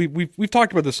open? We've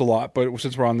talked about this a lot, but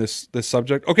since we're on this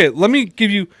subject, okay, let me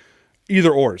give you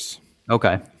either ors.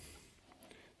 Okay.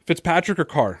 Fitzpatrick or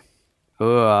Carr?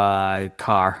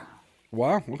 Carr.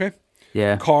 Wow. Okay.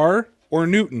 Yeah. Carr or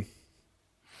Newton?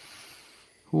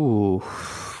 Ooh,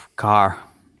 Carr.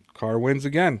 Carr wins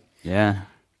again. Yeah.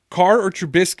 Carr or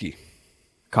Trubisky?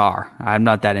 Carr. I'm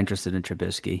not that interested in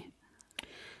Trubisky.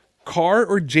 Carr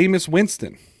or Jameis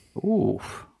Winston? Ooh.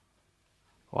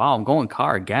 Wow, I'm going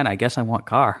Carr again. I guess I want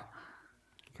Carr.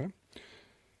 Okay.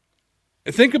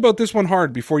 Think about this one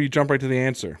hard before you jump right to the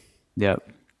answer.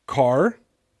 Yep. Carr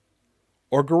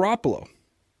or Garoppolo?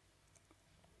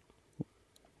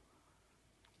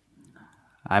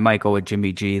 I might go with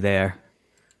Jimmy G there.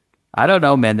 I don't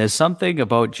know, man. There's something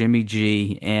about Jimmy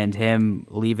G and him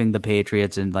leaving the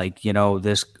Patriots and, like, you know,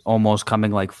 this almost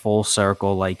coming like full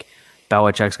circle. Like,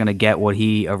 Belichick's going to get what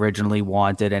he originally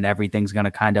wanted and everything's going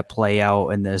to kind of play out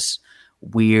in this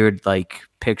weird, like,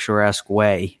 picturesque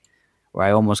way where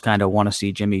I almost kind of want to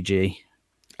see Jimmy G.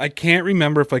 I can't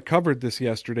remember if I covered this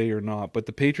yesterday or not, but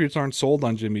the Patriots aren't sold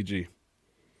on Jimmy G.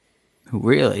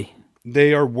 Really?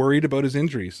 They are worried about his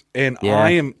injuries, and Yeah.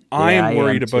 I am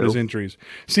worried about his injuries.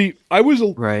 See, I was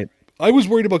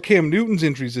worried about Cam Newton's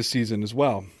injuries this season as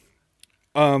well.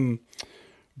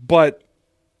 But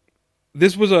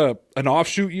this was an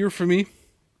offshoot year for me.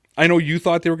 I know you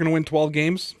thought they were going to win 12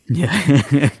 games.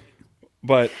 Yeah.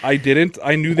 But I didn't.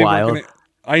 I knew they weren't going to.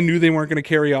 I knew they weren't going to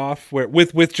carry off.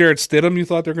 With Jarrett Stidham, you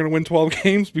thought they were going to win 12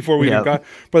 games before we even got.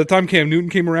 By the time Cam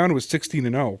Newton came around, it was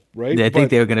 16-0, right? I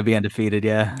think they were going to be undefeated,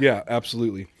 yeah. Yeah,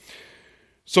 absolutely.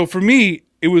 So for me,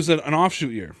 it was an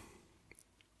offshoot year.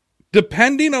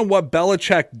 Depending on what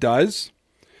Belichick does,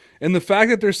 and the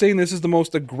fact that they're saying this is the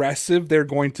most aggressive they're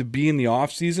going to be in the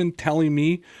offseason, telling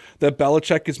me that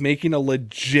Belichick is making a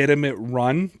legitimate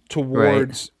run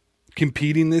towards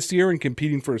competing this year and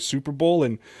competing for a Super Bowl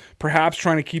and perhaps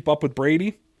trying to keep up with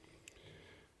Brady.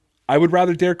 I would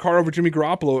rather Derek Carr over Jimmy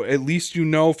Garoppolo. At least, you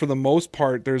know, for the most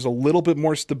part, there's a little bit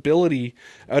more stability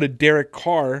out of Derek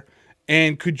Carr.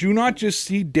 And could you not just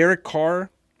see Derek Carr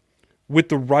with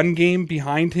the run game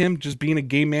behind him just being a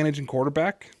game managing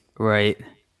quarterback? Right.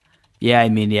 Yeah, I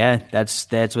mean, yeah,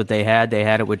 that's what they had. They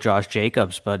had it with Josh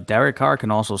Jacobs, but Derek Carr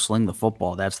can also sling the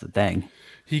football. That's the thing.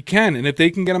 He can, and if they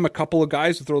can get him a couple of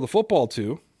guys to throw the football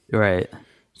to. Right.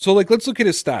 So, like, let's look at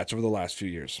his stats over the last few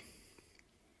years.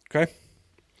 Okay?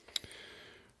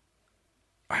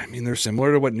 I mean, they're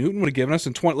similar to what Newton would have given us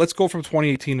in 20. Let's go from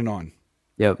 2018 and on.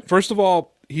 Yep. First of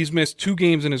all, he's missed 2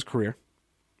 games in his career.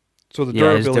 So the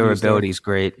his durability is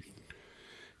great.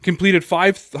 Completed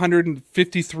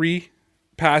 553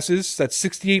 passes. That's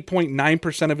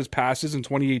 68.9% of his passes in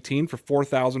 2018 for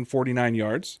 4,049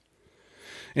 yards.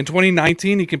 In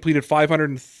 2019, he completed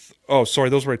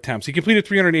those were attempts. He completed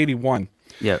 381.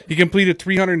 Yeah. He completed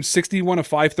 361 of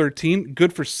 513,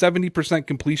 good for 70%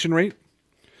 completion rate.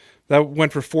 That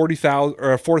went for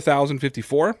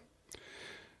 4,054.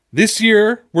 This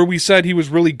year, where we said he was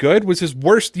really good, was his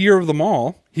worst year of them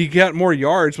all. He got more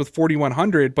yards with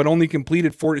 4,100, but only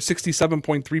completed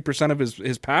 67.3% of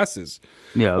his passes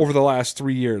over the last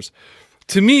 3 years.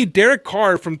 To me, Derek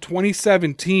Carr from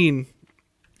 2017,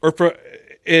 or from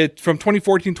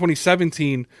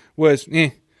 2014-2017 was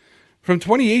From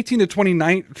 2018 to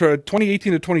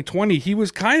 2020, he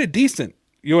was kind of decent.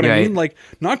 You know what I mean? Like,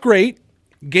 not great.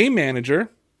 Game manager.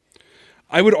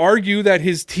 I would argue that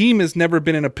his team has never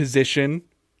been in a position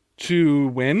to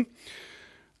win.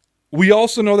 We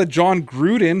also know that John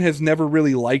Gruden has never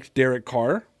really liked Derek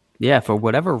Carr. Yeah, for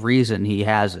whatever reason, he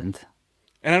hasn't.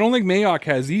 And I don't think Mayock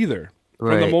has either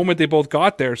from the moment they both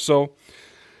got there. So,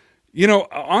 you know,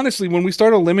 honestly, when we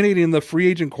start eliminating the free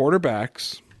agent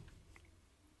quarterbacks,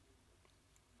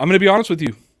 I'm going to be honest with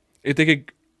you. If they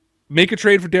could make a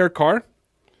trade for Derek Carr,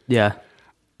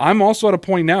 I'm also at a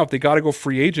point now, if they got to go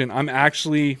free agent, I'm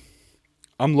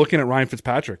looking at Ryan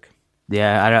Fitzpatrick.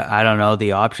 Yeah, I don't know.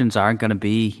 The options aren't going to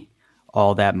be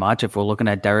all that much if we're looking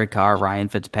at Derek Carr, Ryan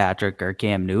Fitzpatrick, or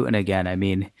Cam Newton again. I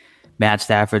mean, Matt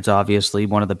Stafford's obviously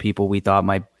one of the people we thought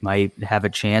might have a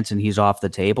chance, and he's off the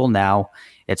table now.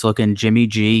 It's looking Jimmy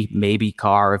G, maybe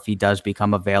Carr if he does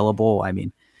become available. I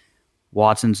mean,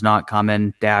 Watson's not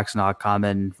coming, Dak's not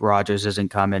coming, Rodgers isn't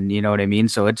coming, you know what I mean?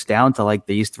 So it's down to like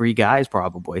these 3 guys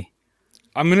probably.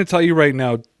 I'm going to tell you right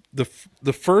now, the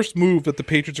first move that the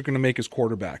Patriots are going to make is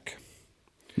quarterback.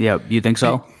 Yeah, you think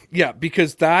so? Yeah,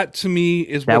 because that to me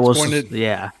is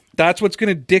that's what's going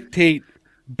to dictate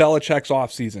Belichick's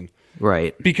offseason.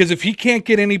 Right. Because if he can't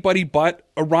get anybody but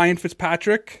a Ryan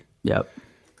Fitzpatrick,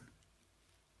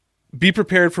 be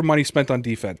prepared for money spent on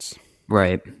defense.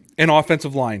 Right. And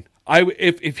offensive line.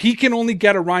 If he can only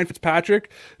get a Ryan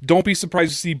Fitzpatrick, don't be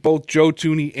surprised to see both Joe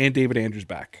Thuney and David Andrews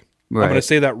back. Right. I'm going to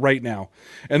say that right now.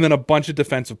 And then a bunch of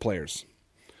defensive players.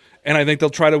 And I think they'll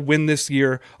try to win this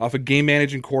year off a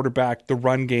game-managing quarterback, the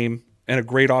run game, and a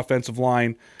great offensive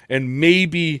line. And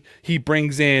maybe he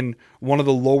brings in one of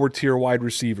the lower-tier wide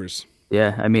receivers.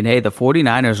 Yeah, I mean, hey, the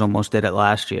 49ers almost did it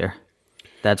last year.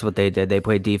 That's what they did. They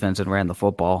played defense and ran the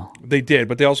football. They did,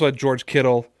 but they also had George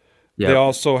Kittle. Yep. They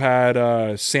also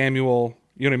had Samuel.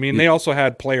 You know what I mean? They also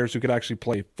had players who could actually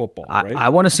play football, right? I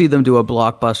want to see them do a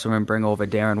blockbuster and bring over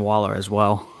Darren Waller as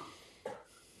well.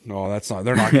 No, that's not.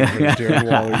 They're not going to bring Darren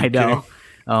Waller. I know. Kidding?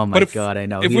 Oh my God, I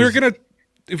know. If we're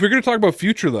gonna talk about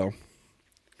future though,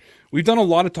 we've done a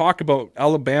lot of talk about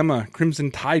Alabama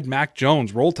Crimson Tide Mac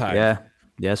Jones, Roll Tide. Yeah.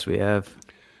 Yes, we have.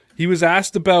 He was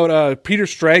asked about Peter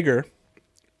Strager,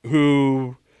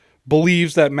 who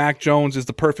believes that Mac Jones is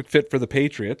the perfect fit for the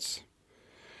Patriots.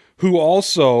 Peter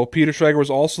Strager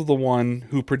was also the one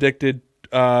who predicted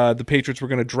the Patriots were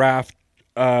going to draft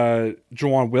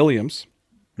Jawan Williams.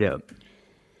 Yep.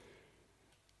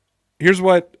 Here's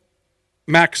what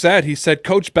Mac said. He said,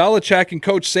 Coach Belichick and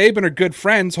Coach Saban are good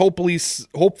friends. Hopefully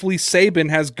Saban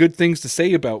has good things to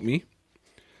say about me.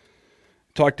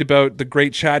 Talked about the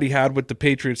great chat he had with the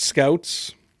Patriots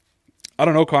scouts. I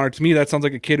don't know, Connor. To me, that sounds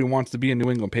like a kid who wants to be a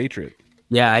New England Patriot.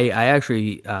 Yeah, I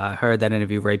actually heard that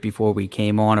interview right before we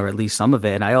came on, or at least some of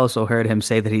it. And I also heard him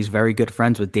say that he's very good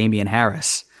friends with Damian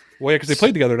Harris. Well, yeah, because they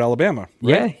played together at Alabama.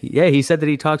 Right? Yeah. He said that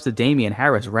he talks to Damian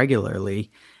Harris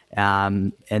regularly.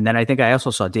 And then I think I also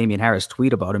saw Damian Harris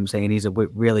tweet about him saying he's a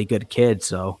really good kid.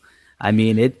 So, I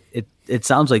mean, it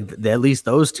sounds like at least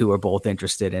those two are both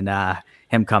interested in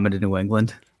him coming to New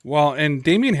England. Well, and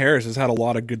Damian Harris has had a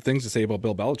lot of good things to say about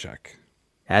Bill Belichick.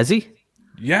 Has he?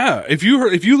 Yeah. If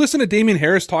you listen to Damian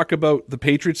Harris talk about the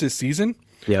Patriots this season,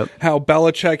 yep, how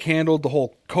Belichick handled the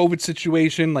whole COVID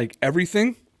situation, like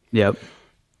everything. Yep.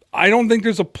 I don't think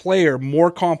there's a player more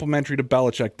complimentary to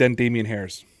Belichick than Damian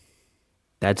Harris.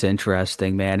 That's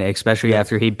interesting, man, especially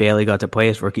after he barely got to play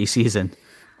his rookie season.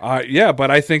 Yeah, but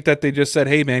I think that they just said,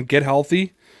 hey, man, get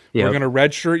healthy. Yep. We're going to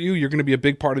redshirt you. You're going to be a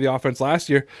big part of the offense last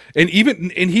year. And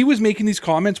he was making these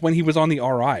comments when he was on the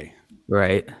RI.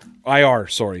 Right. IR,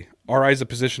 sorry. RI is a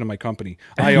position in my company.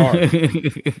 IR.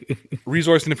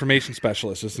 Resource and Information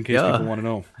Specialist, just in case people want to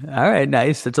know. All right,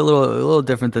 nice. It's a little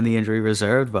different than the injury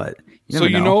reserved, but you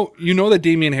know that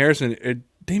Damian Harrison,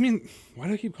 why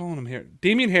do I keep calling him here?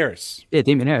 Damian Harris. Yeah,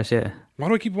 Damian Harris, yeah. Why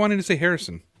do I keep wanting to say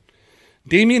Harrison?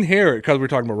 Damian Harris, because we're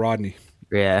talking about Rodney.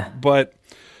 Yeah. But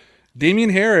Damian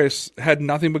Harris had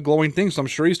nothing but glowing things. So I'm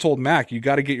sure he's told Mac, you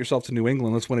got to get yourself to New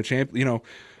England. Let's win a champ.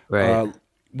 Right.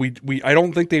 I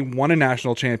don't think they won a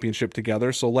national championship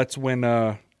together. So let's win.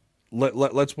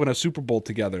 Let's win a Super Bowl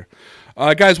together.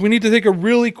 Guys, we need to take a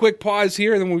really quick pause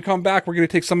here, and then when we come back, we're going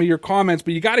to take some of your comments.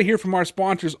 But you got to hear from our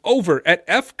sponsors over at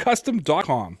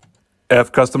fcustom.com.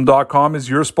 fcustom.com is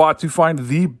your spot to find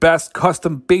the best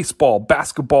custom baseball,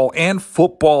 basketball, and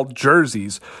football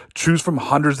jerseys. Choose from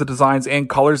hundreds of designs and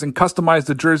colors and customize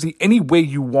the jersey any way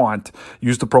you want.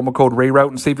 Use the promo code RAYROUTE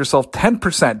and save yourself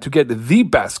 10% to get the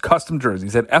best custom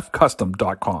jerseys at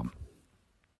fcustom.com.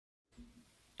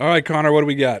 All right, Connor, what do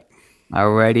we got?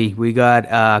 Alrighty, we got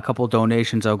a couple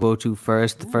donations I'll go to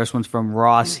first. The first one's from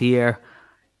Ross here.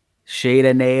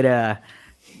 Shada Nada.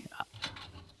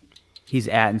 He's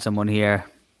atting someone here.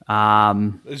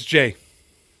 It's Jay.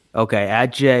 Okay,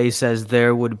 at Jay says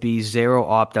there would be 0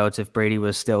 opt-outs if Brady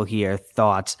was still here.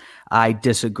 Thoughts? I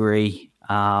disagree.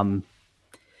 I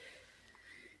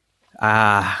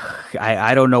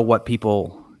don't know what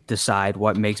people decide,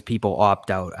 what makes people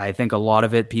opt out. I think a lot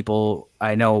of it,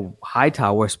 I know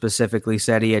Hightower specifically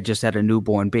said he had just had a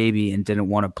newborn baby and didn't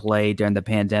want to play during the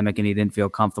pandemic and he didn't feel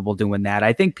comfortable doing that.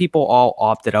 I think people all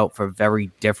opted out for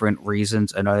very different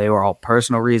reasons, and they were all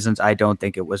personal reasons. I don't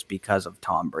think it was because of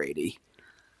Tom Brady.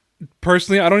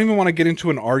 Personally, I don't even want to get into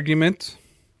an argument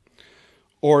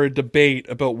or a debate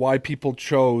about why people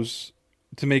chose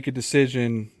to make a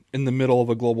decision in the middle of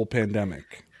a global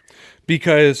pandemic.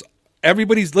 Because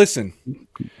listen,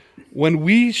 when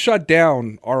we shut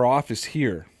down our office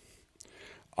here,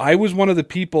 I was one of the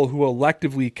people who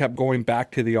electively kept going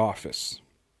back to the office.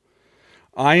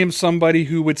 I am somebody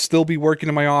who would still be working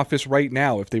in my office right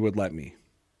now if they would let me.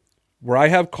 Where I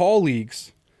have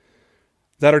colleagues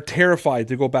that are terrified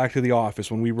to go back to the office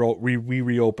when we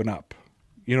reopen up.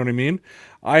 You know what I mean?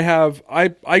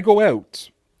 I go out.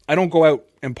 I don't go out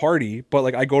and party, but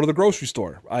like I go to the grocery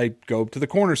store. I go to the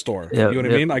corner store. You know what I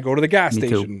mean? I go to the gas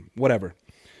station, whatever.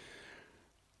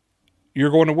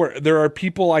 You're going to work. There are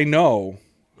people I know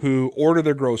who order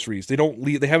their groceries. They don't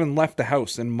leave. They haven't left the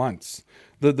house in months.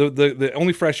 The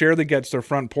only fresh air they get is their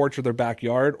front porch or their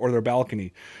backyard or their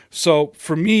balcony. So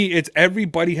for me, it's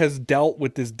everybody has dealt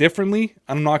with this differently.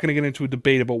 I'm not going to get into a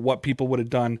debate about what people would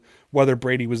have done, whether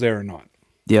Brady was there or not.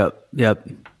 Yep.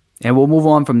 And we'll move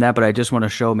on from that, but I just want to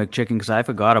show McChicken because I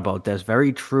forgot about this.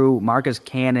 Very true. Marcus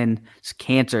Cannon's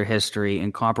cancer history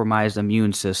and compromised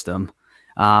immune system.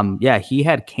 Yeah, he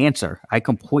had cancer. I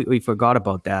completely forgot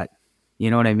about that.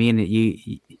 You know what I mean?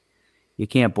 You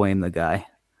can't blame the guy.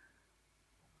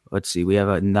 Let's see. We have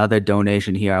another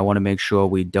donation here. I want to make sure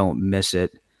we don't miss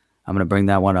it. I'm going to bring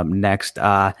that one up next.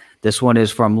 This one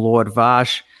is from Lord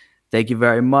Vash. Thank you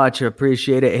very much. I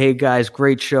appreciate it. Hey, guys,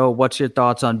 great show. What's your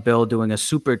thoughts on Bill doing a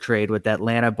super trade with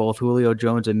Atlanta? Both Julio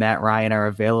Jones and Matt Ryan are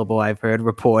available, I've heard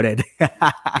reported.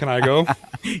 Can I go?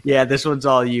 Yeah, this one's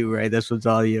all you, Ray. This one's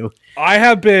all you. I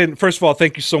have been, first of all,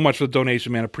 thank you so much for the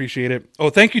donation, man. Appreciate it. Oh,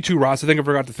 thank you too, Ross. I think I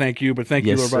forgot to thank you, but thank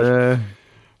you, Yes, Lord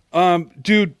Vash.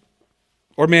 Dude,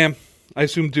 or ma'am, I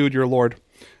assume dude, you're a lord.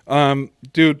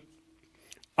 Dude,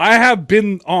 I have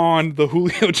been on the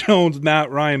Julio Jones,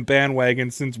 Matt Ryan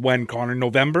bandwagon since when, Connor?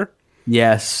 November?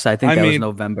 Yes, I think that was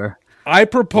November. I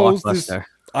proposed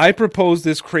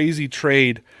this crazy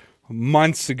trade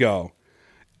months ago,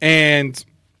 and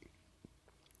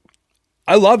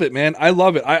I love it, man. I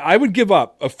love it. I would give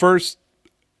up a first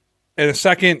and a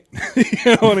second, you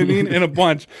know what I mean, and a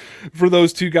bunch for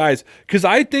those two guys. Because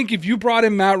I think if you brought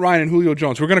in Matt Ryan and Julio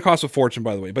Jones, who are going to cost a fortune,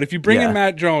 by the way, but if you bring in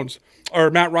Matt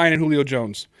Ryan and Julio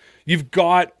Jones, you've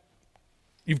got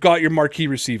your marquee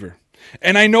receiver.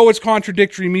 And I know it's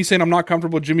contradictory, me saying I'm not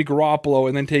comfortable with Jimmy Garoppolo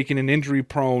and then taking an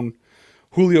injury-prone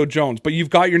Julio Jones, but you've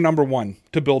got your number one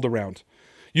to build around.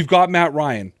 You've got Matt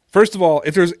Ryan. First of all,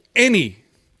 if there's any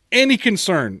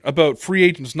concern about free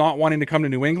agents not wanting to come to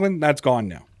New England, that's gone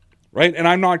now. Right? And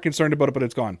I'm not concerned about it, but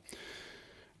it's gone.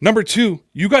 Number two,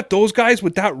 you got those guys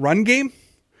with that run game.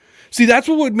 See, that's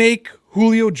what would make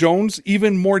Julio Jones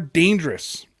even more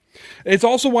dangerous. It's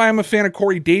also why I'm a fan of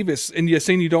Corey Davis and you're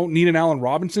saying you don't need an Allen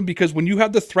Robinson, because when you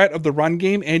have the threat of the run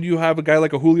game and you have a guy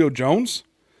like a Julio Jones,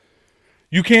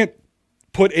 you can't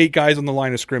put 8 guys on the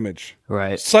line of scrimmage.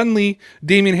 Right. Suddenly,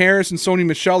 Damian Harris and Sony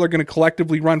Michel are going to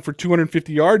collectively run for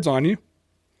 250 yards on you.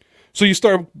 So you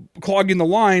start clogging the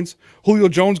lines, Julio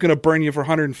Jones is going to burn you for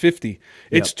 150.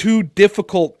 It's too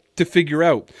difficult to figure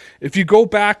out. If you go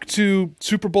back to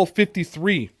Super Bowl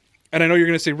 53, and I know you're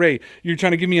going to say, Ray, you're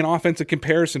trying to give me an offensive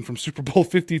comparison from Super Bowl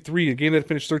 53, a game that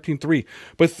finished 13-3.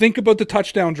 But think about the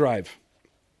touchdown drive.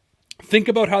 Think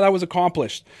about how that was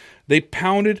accomplished. They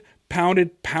pounded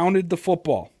the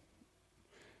football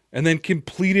and then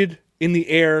completed in the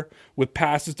air with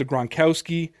passes to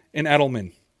Gronkowski and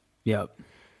Edelman. Yep.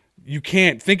 You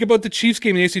can't. Think about the Chiefs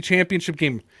game, the AFC Championship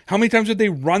game. How many times did they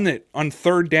run it on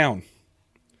third down?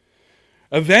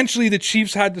 Eventually, the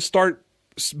Chiefs had to start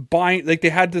buying, like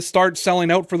they had to start selling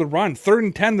out for the run. 3rd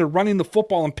and 10, they're running the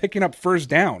football and picking up first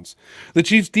downs. The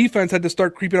Chiefs defense had to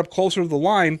start creeping up closer to the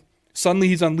line. Suddenly,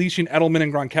 he's unleashing Edelman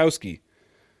and Gronkowski.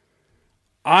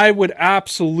 I would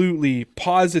absolutely,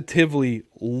 positively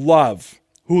love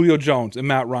Julio Jones and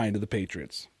Matt Ryan to the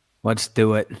Patriots. Let's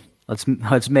do it.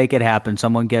 Let's make it happen.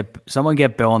 Someone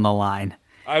get Bill on the line.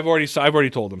 I've already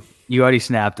told him. You already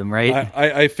snapped him, right?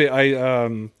 I face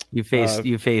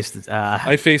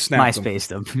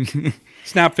MySpaced him.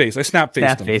 Snap face. I snap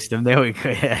faced him. There we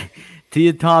go. Yeah.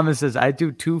 Tia Thomas says, I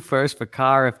do 2 firsts for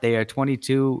Carr if they are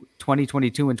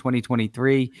 2022 and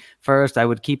 2023. First, I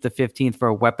would keep the 15th for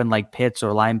a weapon like Pitts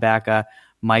or linebacker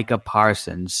Micah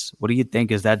Parsons. What do you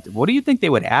think what do you think they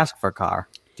would ask for Carr?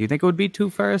 Do you think it would be 2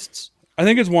 firsts? I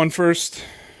think it's 1 first.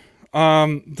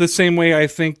 The same way I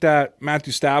think that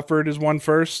Matthew Stafford is 1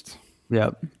 first.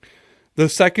 Yep. The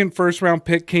second first-round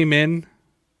pick came in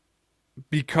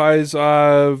because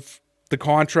of the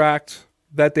contract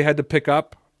that they had to pick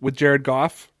up with Jared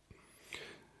Goff.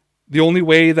 The only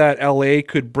way that LA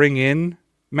could bring in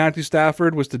Matthew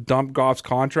Stafford was to dump Goff's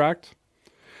contract.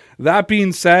 That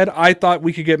being said, I thought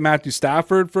we could get Matthew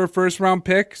Stafford for a first-round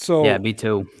pick. So yeah, me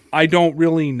too. I don't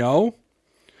really know.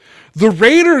 The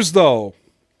Raiders, though,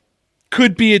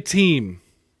 could be a team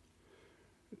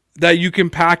that you can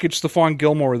package Stephon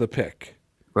Gilmore with a pick.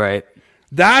 Right.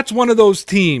 That's one of those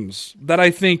teams that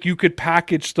I think you could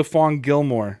package Stephon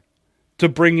Gilmore to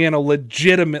bring in a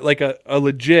legitimate, like a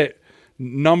legit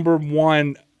number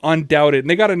 1 undoubted. And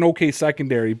they got an okay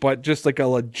secondary, but just like a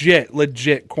legit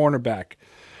cornerback.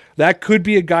 That could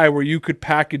be a guy where you could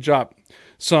package up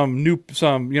some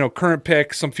current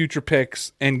picks, some future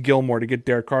picks, and Gilmore to get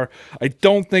Derek Carr. I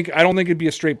don't think it'd be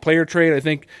a straight player trade. I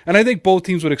think both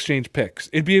teams would exchange picks.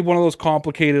 It'd be one of those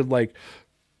complicated, like,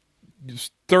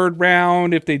 third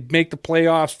round if they make the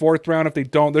playoffs, fourth round if they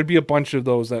don't. There'd be a bunch of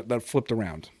those that flipped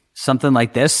around. Something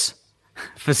like this.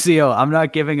 Facile, I'm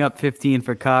not giving up 15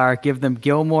 for Carr. Give them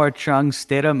Gilmore, Chung,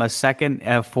 Stidham, a second,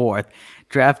 a fourth.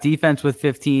 Draft defense with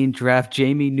 15. Draft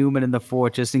Jamie Newman in the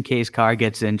fourth just in case Carr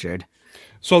gets injured.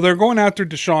 So they're going after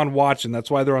Deshaun Watson.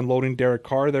 That's why they're unloading Derek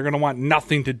Carr. They're going to want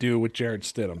nothing to do with Jarrett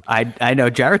Stidham. I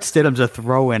know. Jarrett Stidham's a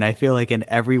throw-in. I feel like in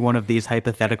every one of these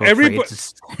hypothetical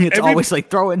trades, it's always like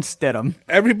throw in Stidham.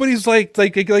 Everybody's like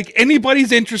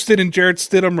anybody's interested in Jarrett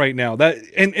Stidham right now.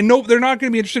 And no, they're not going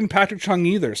to be interested in Patrick Chung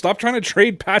either. Stop trying to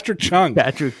trade Patrick Chung.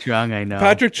 Patrick Chung, I know.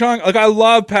 Patrick Chung, I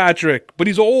love Patrick, but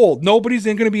he's old. Nobody's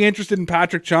going to be interested in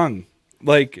Patrick Chung.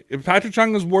 If Patrick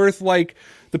Chung is worth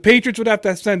the Patriots would have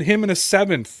to send him in a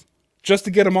seventh just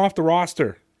to get him off the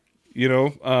roster,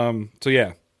 So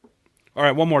yeah. All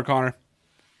right, one more, Connor.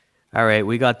 All right,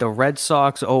 we got the Red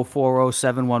Sox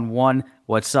 040711.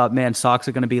 What's up, man? Sox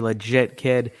are going to be legit,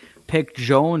 kid. Pick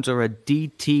Jones or a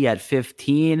DT at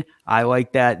 15. I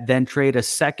like that. Then trade a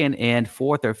second and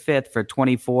fourth or fifth for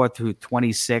 24th through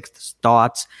 26th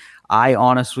thoughts. I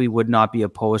honestly would not be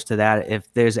opposed to that.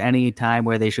 If there's any time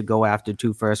where they should go after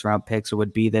 2 first-round picks, it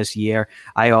would be this year.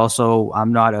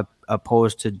 I'm not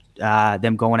opposed to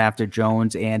them going after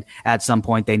Jones, and at some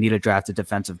point they need to draft a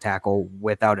defensive tackle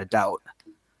without a doubt.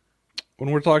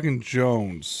 When we're talking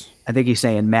Jones, I think he's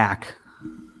saying Mac.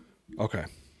 Okay,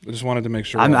 I just wanted to make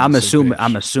sure. I'm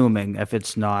assuming. If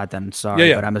it's not, then sorry,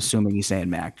 yeah. But I'm assuming he's saying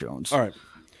Mac Jones. All right.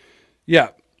 Yeah.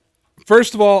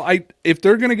 First of all, if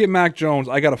they're going to get Mac Jones,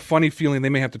 I got a funny feeling they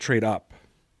may have to trade up.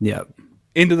 Yep.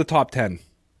 Into the top 10.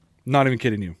 Not even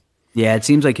kidding you. Yeah, it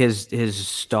seems like his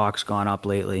stock's gone up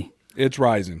lately. It's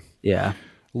rising. Yeah.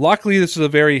 Luckily, this is a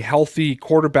very healthy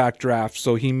quarterback draft,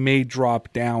 so he may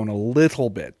drop down a little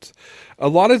bit. A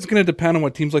lot is going to depend on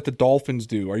what teams like the Dolphins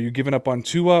do. Are you giving up on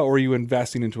Tua, or are you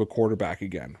investing into a quarterback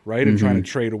again, right? And trying to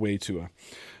trade away Tua.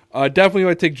 Definitely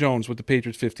would take Jones with the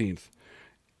Patriots 15th.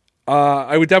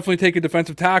 I would definitely take a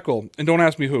defensive tackle, and don't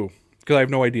ask me who, because I have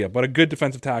no idea, but a good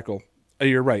defensive tackle.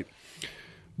 You're right.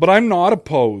 But I'm not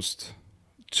opposed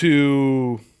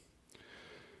to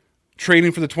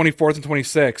trading for the 24th and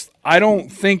 26th. I don't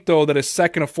think, though, that a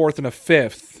second, a fourth, and a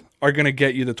fifth are going to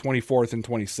get you the 24th and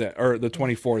 26th, or the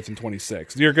 24th and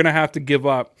 26th. You're going to have to give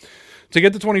up, to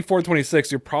get the 24th,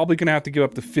 26th, you're probably going to have to give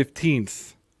up the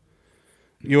 15th.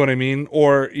 You know what I mean?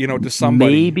 Or, to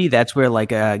somebody. Maybe that's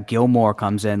where Gilmore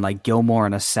comes in, like Gilmore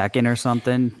in a second or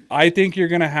something. I think you're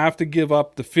going to have to give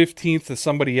up the 15th to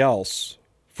somebody else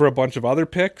for a bunch of other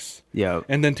picks. Yeah.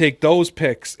 And then take those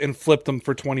picks and flip them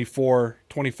for 24,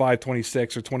 25,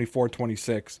 26, or 24,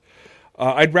 26.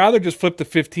 I'd rather just flip the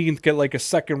 15th, get like a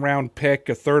second round pick,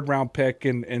 a third round pick,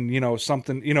 and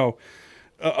something,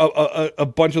 a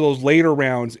bunch of those later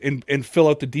rounds and fill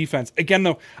out the defense. Again,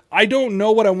 though, I don't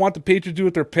know what I want the Patriots to do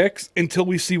with their picks until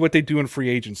we see what they do in free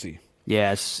agency.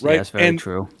 Yes, right? Yes, very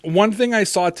true. One thing I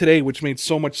saw today, which made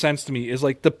so much sense to me, is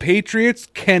the Patriots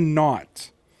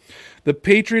cannot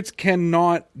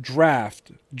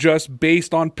draft just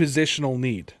based on positional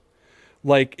need.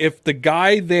 If the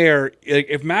guy there,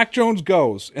 if Mac Jones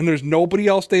goes and there's nobody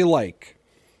else they like,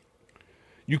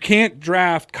 you can't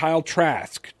draft Kyle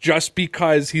Trask just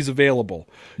because he's available.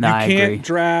 No, you I can't agree.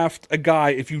 draft a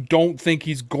guy if you don't think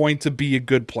he's going to be a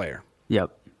good player.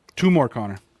 Yep. 2 more,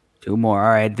 Connor. 2 more. All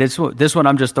right. This one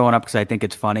I'm just throwing up because I think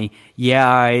it's funny.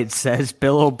 Yeah, it says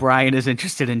Bill O'Brien is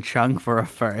interested in Chung for a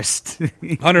first.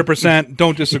 100%.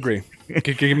 Don't disagree.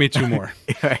 Give me 2 more.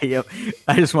 Yep.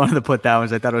 I just wanted to put that one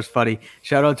because I thought it was funny.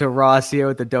 Shout out to Ross here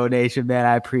with the donation, man.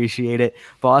 I appreciate it.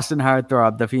 Boston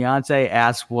Heartthrob. The fiance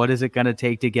asks, what is it going to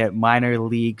take to get minor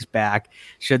leagues back?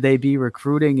 Should they be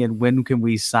recruiting, and when can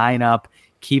we sign up?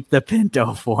 Keep the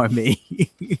Pinto for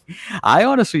me. I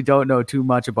honestly don't know too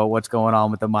much about what's going on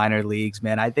with the minor leagues,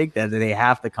 man. I think that they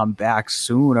have to come back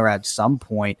soon or at some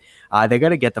point. They got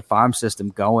to get the farm system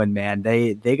going, man.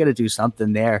 They got to do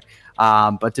something there.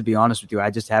 But to be honest with you, I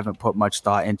just haven't put much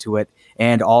thought into it.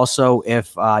 And also,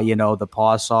 if the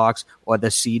Paw Sox or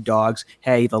the Sea Dogs,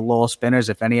 hey, the Lowell Spinners,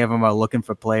 if any of them are looking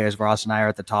for players, Ross and I are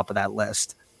at the top of that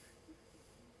list.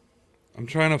 I'm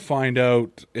trying to find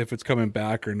out if it's coming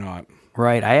back or not.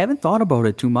 Right. I haven't thought about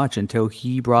it too much until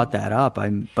he brought that up.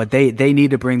 But they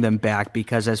need to bring them back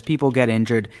because as people get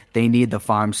injured, they need the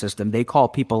farm system. They call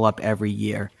people up every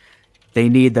year. They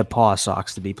need the Paw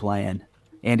Sox to be playing,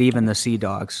 and even the Sea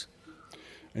Dogs.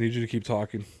 I need you to keep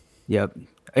talking. Yep.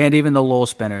 And even the Lowell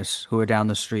Spinners, who are down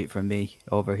the street from me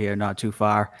over here, not too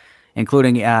far,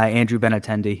 including Andrew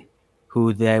Benatendi,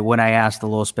 who when I asked the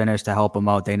Lowell Spinners to help them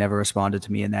out, they never responded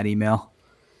to me in that email.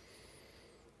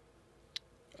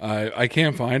 I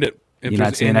can't find it. You're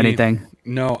not seeing anything?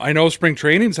 No, I know spring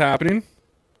training's happening.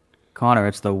 Connor,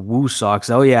 it's the Woo Sox.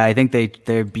 Oh, yeah, I think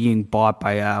they're being bought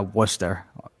by Worcester.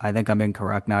 I think I'm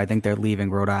incorrect now. I think they're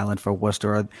leaving Rhode Island for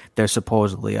Worcester, or they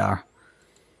supposedly are.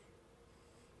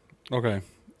 Okay.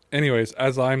 Anyways,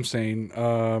 as I'm saying,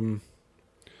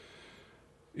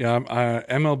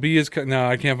 MLB is... No,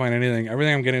 I can't find anything.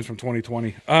 Everything I'm getting is from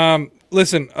 2020.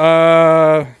 Listen,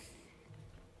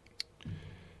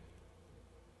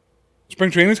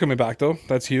 spring training's coming back, though.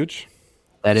 That's huge.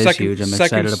 That is huge. I'm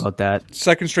excited about that.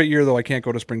 Second straight year, though, I can't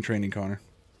go to spring training, Connor.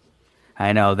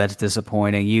 I know, that's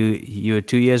disappointing. You had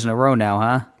 2 years in a row now,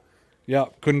 huh? Yeah,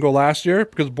 couldn't go last year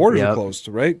because borders are closed,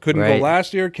 right? Couldn't go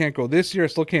last year, can't go this year. I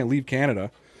still can't leave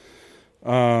Canada.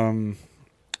 I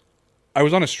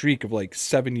was on a streak of like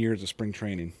 7 years of spring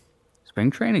training.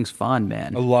 Spring training's fun,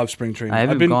 man. I love spring training. I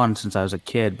haven't gone since I was a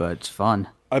kid, but it's fun.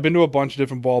 I've been to a bunch of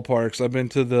different ballparks. I've been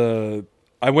to the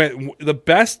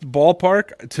best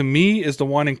ballpark to me is the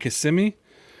one in Kissimmee,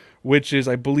 which is,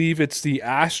 I believe it's the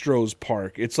Astros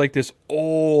park. It's like this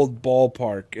old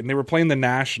ballpark, and they were playing the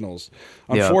Nationals.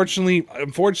 Unfortunately,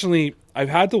 I've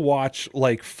had to watch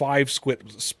like 5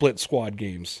 split squad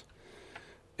games.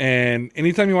 And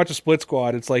anytime you watch a split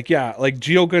squad, it's like, yeah, like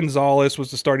Gio Gonzalez was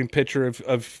the starting pitcher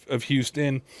of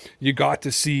Houston. You got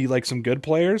to see like some good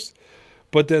players.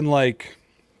 But then like,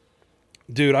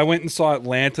 dude, I went and saw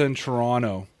Atlanta and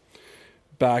Toronto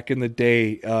back in the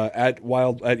day at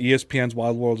ESPN's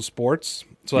Wild World of Sports.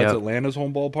 So that's Atlanta's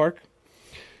home ballpark.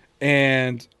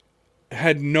 And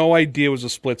had no idea it was a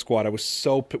split squad. I was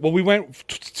so... Well, we went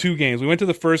 2 games. We went to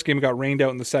the first game and got rained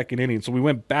out in the second inning. So we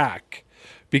went back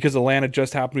because Atlanta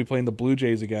just happened to be playing the Blue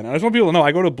Jays again. And I just want people to know,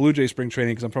 I go to Blue Jay spring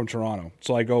training because I'm from Toronto.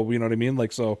 So I go, you know what I mean?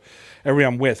 Like, so everybody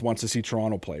I'm with wants to see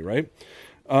Toronto play, right?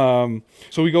 So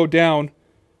we go down,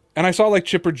 and I saw like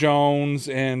Chipper Jones,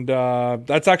 and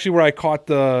that's actually where I got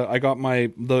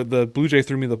the Blue Jay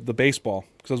threw me the baseball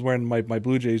because I was wearing my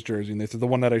Blue Jays jersey, and they said the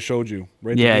one that I showed you,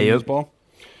 right? Yeah, the baseball.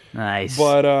 Nice.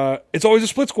 But it's always a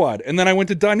split squad. And then I went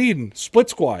to Dunedin, split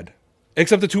squad.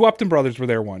 Except the 2 Upton brothers were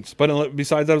there once. But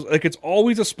besides that, it's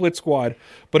always a split squad.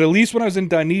 But at least when I was in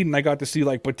Dunedin, I got to see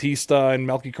like Batista and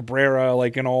Melky Cabrera,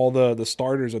 like, and all the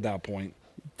starters at that point.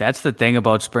 That's the thing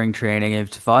about spring training.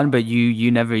 It's fun, but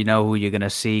you never know who you're going to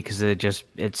see because it's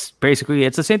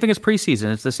the same thing as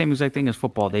preseason. It's the same exact thing as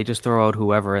football. They just throw out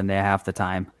whoever in there half the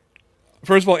time.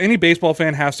 First of all, any baseball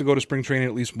fan has to go to spring training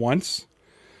at least once.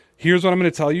 Here's what I'm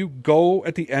going to tell you. Go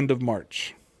at the end of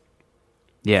March.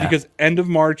 Yeah. Because end of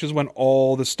March is when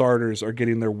all the starters are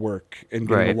getting their work and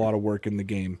getting a lot of work in the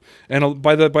game. And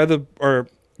by the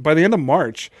end of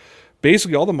March,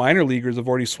 basically all the minor leaguers have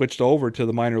already switched over to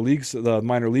the minor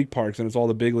league parks, and it's all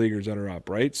the big leaguers that are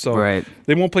up, right? So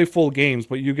they won't play full games,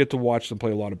 but you get to watch them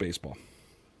play a lot of baseball.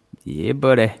 Yeah,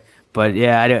 buddy. But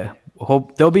yeah, I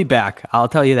hope they'll be back. I'll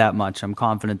tell you that much. I'm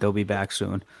confident they'll be back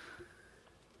soon.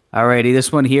 Alrighty,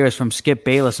 this one here is from Skip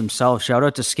Bayless himself. Shout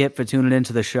out to Skip for tuning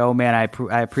into the show, man.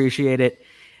 I appreciate it.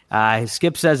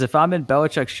 Skip says, if I'm in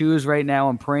Belichick's shoes right now,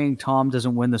 I'm praying Tom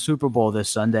doesn't win the Super Bowl this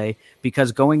Sunday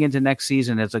because going into next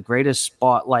season is the greatest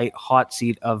spotlight hot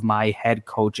seat of my head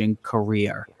coaching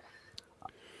career.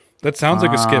 That sounds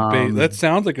like a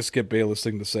Skip Bayless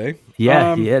thing to say.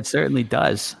 Yeah, it certainly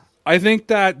does. I think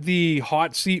that the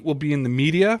hot seat will be in the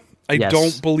media. I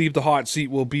don't believe the hot seat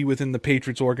will be within the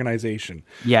Patriots organization.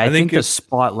 Yeah, I think the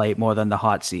spotlight more than the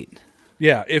hot seat.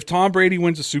 Yeah, if Tom Brady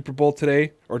wins the Super Bowl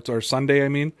today, or Sunday, I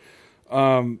mean,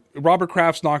 Robert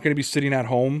Kraft's not going to be sitting at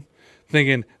home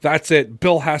thinking, that's it,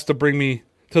 Bill has to bring me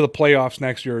to the playoffs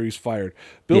next year or he's fired.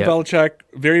 Bill Belichick,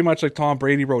 very much like Tom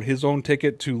Brady, wrote his own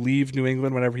ticket to leave New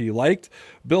England whenever he liked.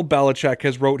 Bill Belichick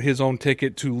has wrote his own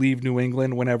ticket to leave New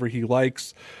England whenever he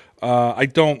likes. I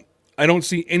don't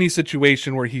see any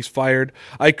situation where he's fired.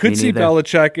 I could see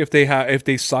Belichick if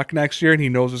they suck next year and he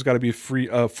knows there's got to be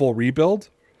a full rebuild.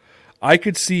 I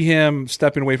could see him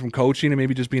stepping away from coaching and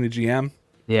maybe just being a GM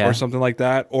or something like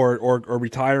that, or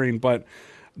retiring. But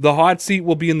the hot seat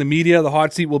will be in the media. The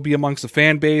hot seat will be amongst the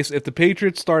fan base. If the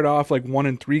Patriots start off like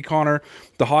 1-3, Connor,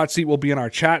 the hot seat will be in our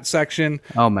chat section.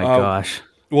 Oh my gosh,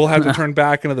 we'll have to turn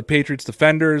back into the Patriots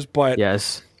defenders. But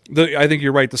yes, I think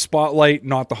you're right. The spotlight,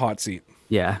 not the hot seat.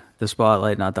 Yeah, the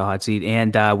spotlight, not the hot seat.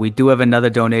 And we do have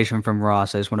another donation from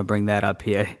Ross. I just want to bring that up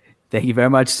here. Thank you very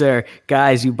much, sir.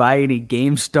 Guys, you buy any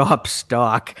GameStop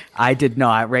stock? I did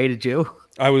not. Ray, did you?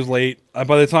 I was late. By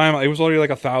the time, it was already like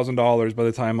 $1,000 by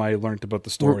the time I learned about the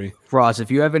story. Ross,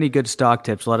 if you have any good stock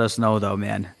tips, let us know, though,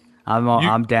 man.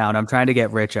 I'm down. I'm trying to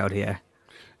get rich out here.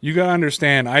 You got to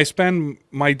understand, I spend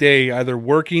my day either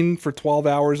working for 12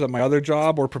 hours at my other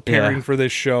job or preparing for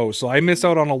this show. So I miss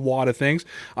out on a lot of things.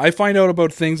 I find out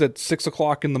about things at 6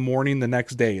 o'clock in the morning the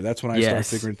next day. That's when I start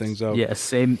figuring things out. Yes,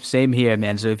 same here,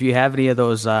 man. So if you have any of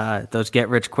those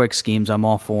get-rich-quick schemes, I'm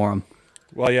all for them.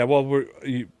 Well, yeah,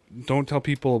 you don't tell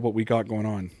people what we got going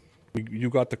on. You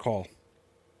got the call.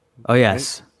 Oh,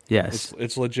 yes. Right? Yes.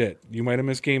 It's legit. You might have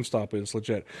missed GameStop, but it's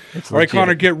legit. All right,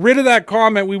 Connor, get rid of that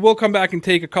comment. We will come back and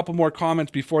take a couple more comments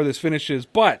before this finishes.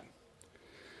 But,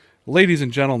 ladies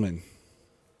and gentlemen,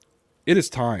 it is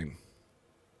time.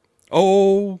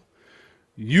 Oh,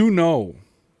 you know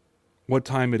what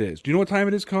time it is. Do you know what time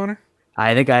it is, Connor?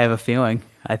 I think I have a feeling.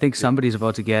 I think somebody's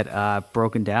about to get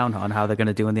broken down on how they're going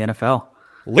to do in the NFL.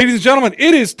 Ladies and gentlemen,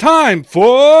 it is time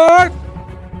for...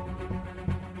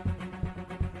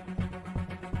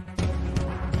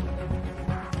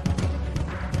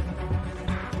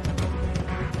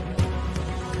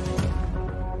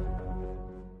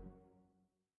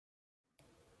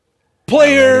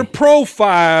 Player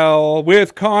Profile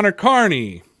with Connor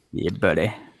Carney. Yeah,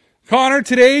 buddy. Connor,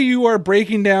 today you are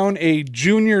breaking down a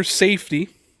junior safety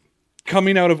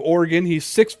coming out of Oregon. He's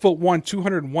 6'1",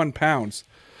 201 pounds.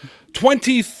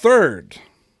 23rd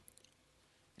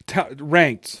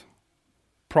ranked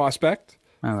prospect.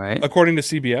 All right. According to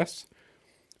CBS.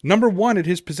 Number 1 at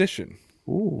his position.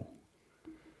 Ooh.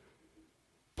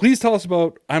 Please tell us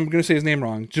about, I'm going to say his name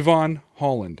wrong, Javon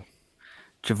Holland.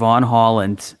 Javon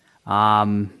Holland.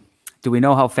 Do we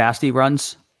know how fast he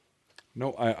runs?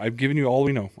 No, I've given you all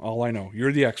we know. All I know.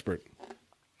 You're the expert.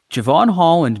 Javon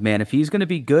Holland, man, if he's going to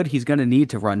be good, he's going to need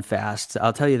to run fast.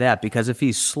 I'll tell you that, because if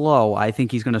he's slow, I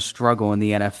think he's going to struggle in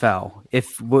the NFL.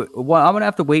 I'm going to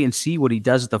have to wait and see what he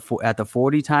does at the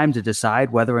 40 time to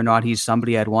decide whether or not he's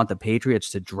somebody I'd want the Patriots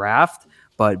to draft.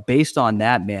 But based on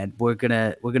that, man, we're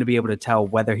gonna be able to tell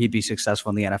whether he'd be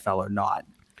successful in the NFL or not.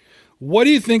 What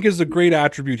do you think is the great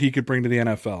attribute he could bring to the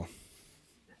NFL?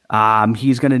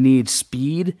 He's going to need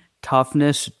speed,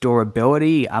 toughness,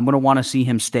 durability. I'm going to want to see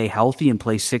him stay healthy and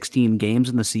play 16 games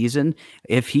in the season.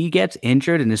 If he gets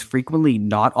injured and is frequently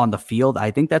not on the field, I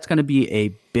think that's going to be a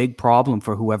big problem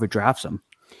for whoever drafts him.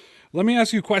 Let me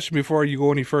ask you a question before you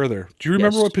go any further. Do you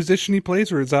remember what position he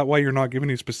plays, or is that why you're not giving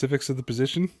any specifics of the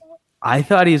position? I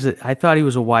thought he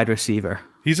was a wide receiver.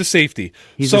 He's a safety.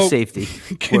 He's a safety.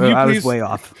 I was way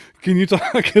off. Can you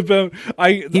talk about?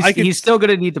 He's still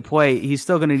going to need to play. He's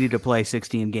still going to need to play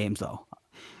 16 games, though.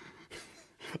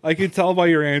 I can tell by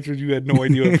your answers you had no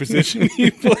idea what position he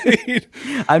played.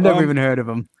 I've never even heard of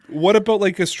him. What about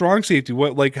like a strong safety?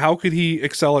 How could he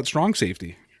excel at strong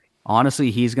safety?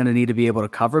 Honestly, he's going to need to be able to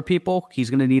cover people.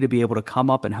 He's going to need to be able to come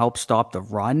up and help stop the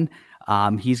run.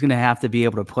 He's going to have to be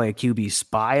able to play a QB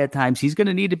spy at times. He's going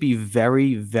to need to be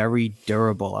very, very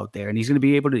durable out there, and he's going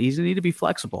to need to be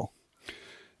flexible.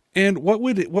 And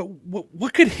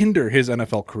what could hinder his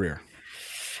NFL career?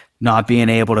 Not being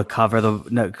able to cover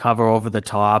over the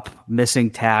top,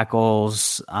 missing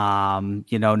tackles,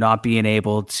 not being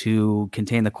able to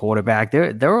contain the quarterback.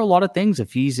 There are a lot of things.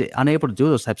 If he's unable to do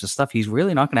those types of stuff, he's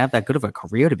really not going to have that good of a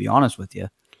career, to be honest with you.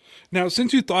 Now,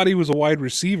 since you thought he was a wide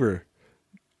receiver,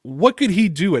 what could he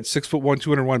do at 6'1",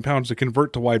 201 pounds to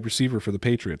convert to wide receiver for the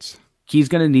Patriots? He's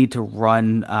going to need to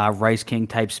run Rice King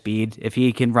type speed. If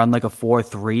he can run like a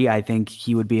 4.3, I think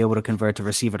he would be able to convert to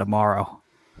receiver tomorrow.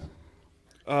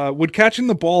 Would catching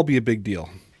the ball be a big deal?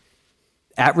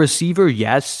 At receiver,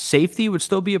 yes. Safety would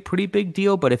still be a pretty big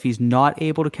deal, but if he's not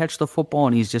able to catch the football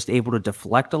and he's just able to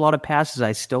deflect a lot of passes,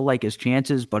 I still like his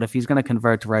chances. But if he's going to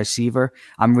convert to receiver,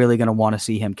 I'm really going to want to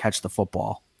see him catch the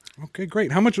football. Okay,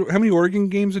 great. How many Oregon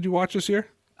games did you watch this year?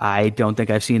 I don't think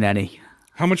I've seen any.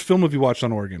 How much film have you watched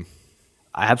on Oregon?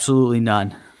 Absolutely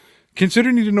none.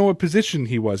 Considering you to know what position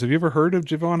he was, have you ever heard of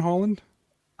Javon Holland?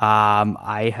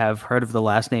 I have heard of the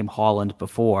last name Holland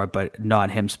before, but not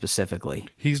him specifically.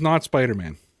 He's not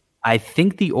Spider-Man. I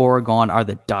think the Oregon are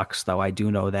the Ducks, though. I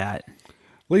do know that.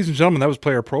 Ladies and gentlemen, that was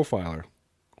Player Profiler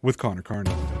with Connor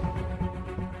Carney.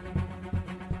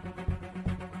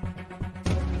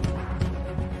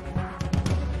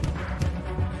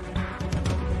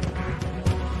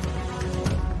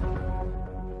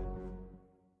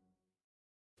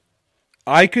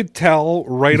 I could tell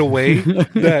right away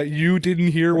that you didn't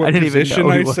hear what position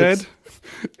I said.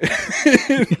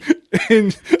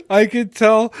 And I could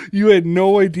tell you had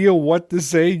no idea what to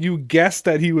say. You guessed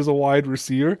that he was a wide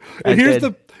receiver. And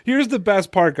here's the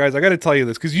best part, guys. I got to tell you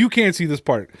this because you can't see this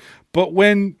part. But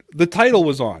when the title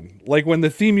was on, like when the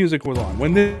theme music was on,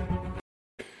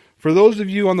 For those of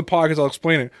you on the podcast, I'll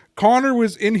explain it. Connor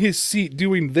was in his seat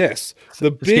doing this, the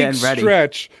big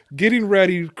stretch, getting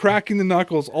ready, cracking the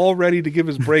knuckles, all ready to give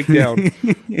his breakdown.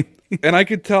 And I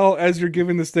could tell as you're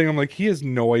giving this thing, I'm like, he has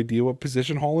no idea what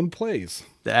position Holland plays.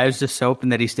 I was just hoping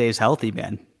that he stays healthy,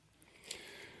 man.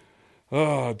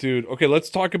 Oh, dude. Okay,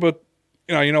 let's talk about,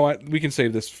 you know what? We can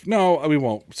save this. No, we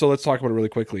won't. So let's talk about it really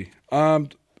quickly.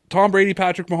 Tom Brady,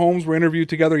 Patrick Mahomes were interviewed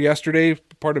together yesterday,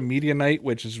 part of media night,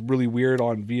 which is really weird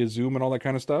on via Zoom and all that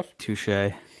kind of stuff.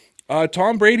 Touché.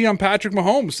 Tom Brady on Patrick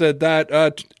Mahomes said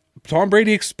that Tom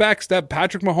Brady expects that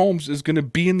Patrick Mahomes is going to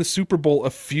be in the Super Bowl a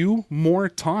few more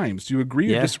times. Do you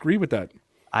agree or disagree with that?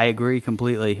 I agree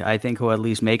completely. I think he'll at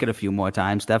least make it a few more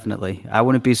times, definitely. I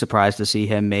wouldn't be surprised to see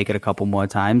him make it a couple more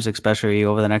times, especially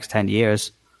over the next 10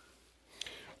 years.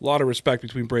 A lot of respect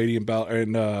between Brady and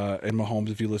Mahomes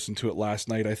if you listened to it last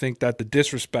night. I think that the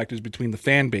disrespect is between the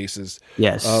fan bases.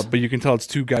 Yes. But you can tell it's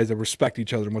two guys that respect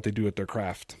each other and what they do at their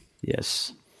craft.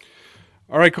 Yes.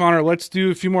 All right, Connor, let's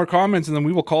do a few more comments, and then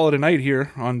we will call it a night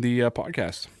here on the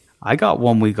podcast. I got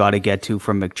one we got to get to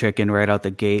from McChicken right out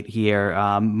the gate here.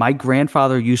 My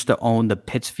grandfather used to own the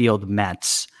Pittsfield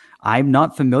Mets. I'm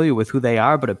not familiar with who they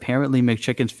are, but apparently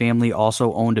McChicken's family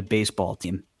also owned a baseball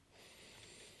team.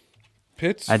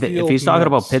 If he's talking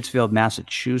about Pittsfield,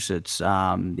 Massachusetts,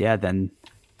 then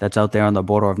that's out there on the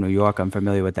border of New York. I'm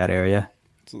familiar with that area.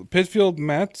 So the Pittsfield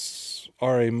Mets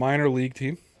are a minor league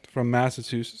team from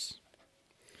Massachusetts.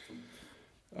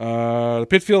 The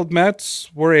Pittsfield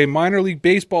Mets were a minor league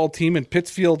baseball team in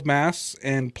Pittsfield, Mass,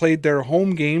 and played their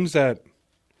home games at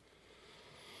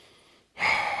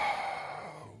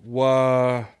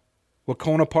Wacona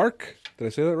Park. Did I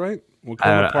say that right?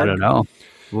 Wacona Park? I don't know.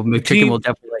 Well, McChicken will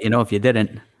definitely let you know if you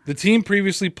didn't. The team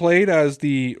previously played as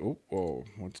the...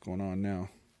 what's going on now?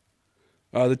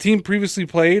 The team previously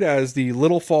played as the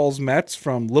Little Falls Mets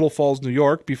from Little Falls, New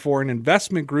York, before an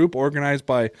investment group organized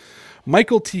by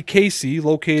Michael T. Casey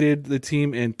located the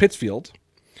team in Pittsfield.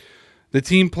 The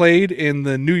team played in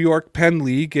the New York Penn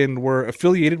League and were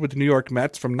affiliated with the New York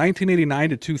Mets from 1989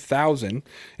 to 2000.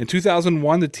 In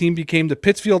 2001, the team became the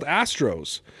Pittsfield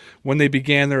Astros when they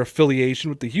began their affiliation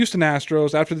with the Houston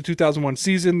Astros. After the 2001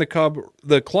 season,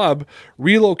 the club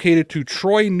relocated to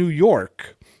Troy, New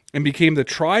York, and became the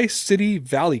Tri-City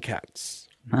Valley Cats.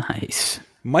 Nice.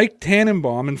 Mike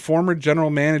Tannenbaum, and former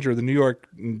general manager of the New York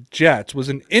Jets, was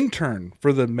an intern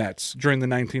for the Mets during the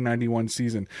 1991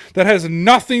 season. That has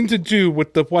nothing to do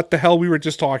with what the hell we were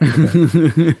just talking about.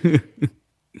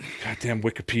 Goddamn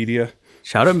Wikipedia.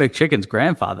 Shout out McChicken's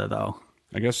grandfather, though.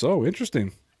 I guess so.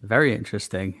 Interesting. Very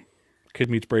interesting. Kid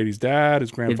meets Brady's dad.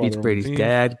 His grandfather. Kid meets Brady's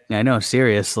dad. I know,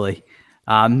 seriously.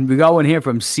 We got one here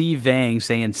from C. Vang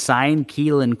saying, sign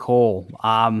Keelan Cole.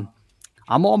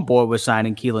 I'm on board with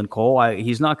signing Keelan Cole.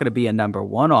 He's not going to be a number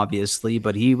one, obviously,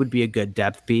 but he would be a good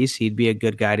depth piece. He'd be a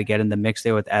good guy to get in the mix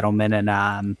there with Edelman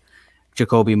and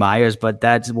Jacoby Myers, but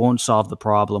that won't solve the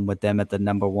problem with them at the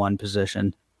number one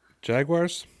position.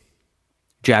 Jaguars,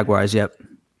 yep.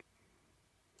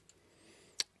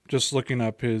 Just looking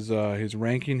up his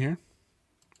ranking here.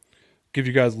 Give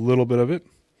you guys a little bit of it.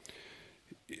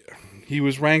 He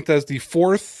was ranked as the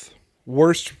fourth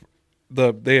worst.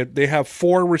 They have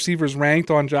four receivers ranked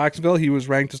on Jacksonville. He was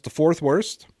ranked as the fourth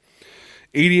worst.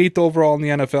 88th overall in the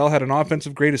NFL, had an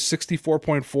offensive grade of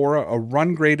 64.4, a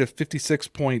run grade of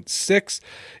 56.6,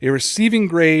 a receiving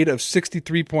grade of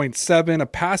 63.7, a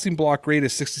passing block grade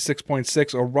of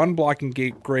 66.6, a run blocking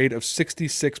grade of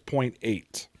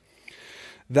 66.8.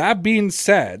 That being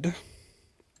said,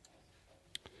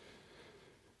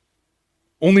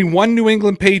 only one New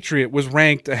England Patriot was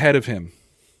ranked ahead of him.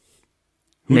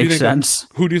 Makes sense.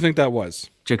 Who do you think that was?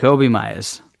 Jacoby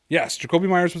Myers. Yes, Jacoby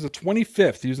Myers was the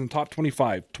 25th. He was in the top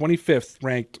 25. 25th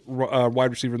ranked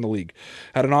wide receiver in the league.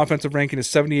 Had an offensive ranking of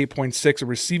 78.6, a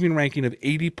receiving ranking of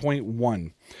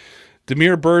 80.1.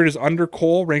 Damiere Byrd is under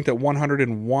Cole, ranked at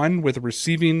 101 with a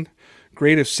receiving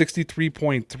grade of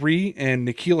 63.3. And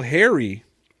N'Keal Harry,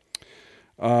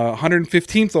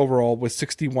 115th overall with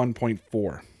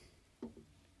 61.4.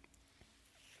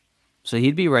 So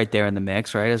he'd be right there in the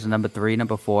mix, right? As a number 3,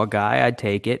 number 4 guy, I'd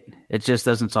take it. It just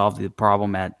doesn't solve the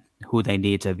problem at who they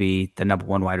need to be the number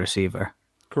 1 wide receiver.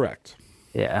 Correct.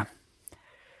 Yeah.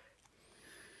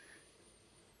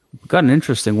 We've got an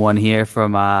interesting one here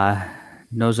from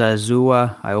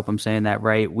Nozazua. I hope I'm saying that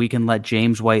right. We can let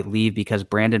James White leave because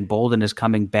Brandon Bolden is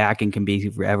coming back and can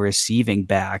be a receiving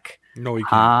back. No, he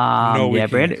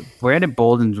can't. Brandon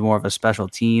Bolden's more of a special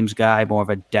teams guy, more of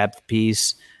a depth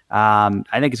piece. I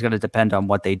think it's going to depend on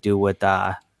what they do with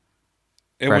Rex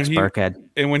Burkhead.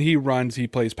 And when he runs, he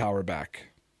plays power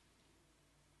back.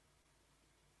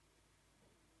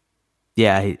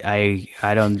 Yeah,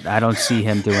 I don't see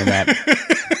him doing that.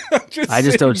 I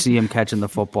just don't see him catching the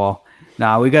football.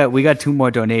 Nah, we got 2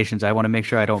 more donations. I want to make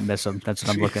sure I don't miss them. That's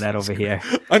what I'm looking at over here.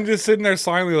 I'm just sitting there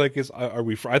silently like, are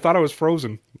we? I thought I was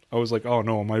frozen. I was like, oh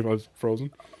no, I was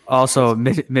frozen? Also,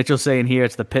 Mitchell saying here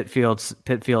it's the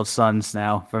Pitfield Suns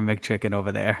now for McChicken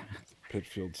over there.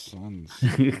 Pitfield Suns.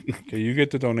 Okay, you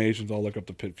get the donations. I'll look up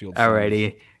the Pitfield Suns.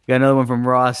 Alrighty. Got another one from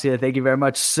Ross here. Thank you very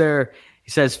much, sir. He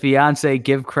says, fiance,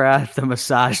 give Kraft the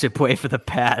massage to play for the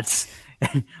Pats.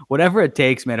 Whatever it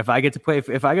takes, man. If I get to play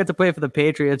for the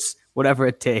Patriots, whatever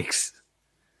it takes.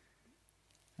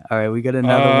 All right, we got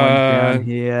another one down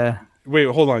here. Wait,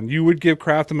 hold on. You would give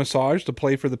Kraft a massage to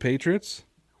play for the Patriots?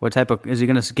 What type of, is he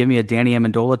going to give me a Danny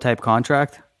Amendola type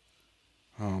contract?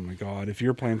 Oh my God. If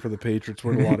you're playing for the Patriots,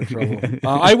 we're in a lot of trouble.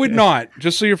 I would not.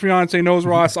 Just so your fiance knows,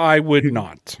 Ross, I would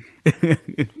not.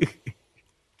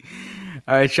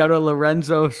 All right, shout out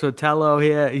Lorenzo Sotelo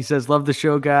here. He says, love the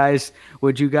show, guys.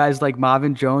 Would you guys like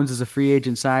Marvin Jones as a free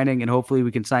agent signing? And hopefully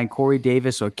we can sign Corey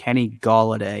Davis or Kenny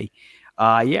Golladay.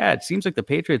 Yeah, it seems like the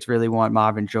Patriots really want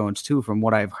Marvin Jones too, from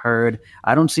what I've heard.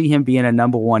 I don't see him being a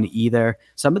number one either.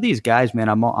 Some of these guys, man,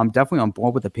 I'm definitely on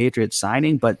board with the Patriots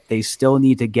signing, but they still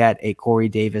need to get a Corey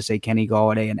Davis, a Kenny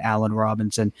Golladay, and Allen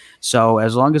Robinson. So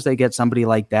as long as they get somebody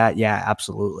like that, yeah,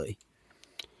 absolutely.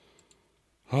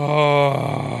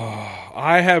 Oh,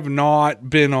 I have not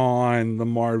been on the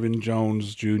Marvin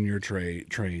Jones Jr.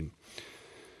 train.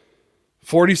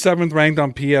 47th ranked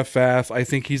on PFF. I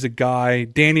think he's a guy.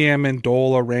 Danny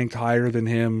Amendola ranked higher than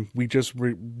him. We just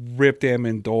ripped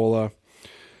Amendola.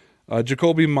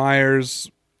 Jacoby Myers,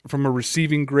 from a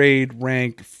receiving grade,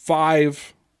 ranked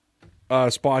 5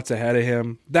 spots ahead of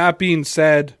him. That being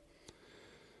said,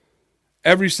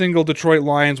 every single Detroit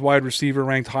Lions wide receiver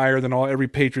ranked higher than every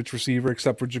Patriots receiver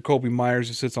except for Jacoby Myers,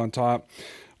 who sits on top.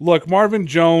 Look, Marvin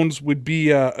Jones would be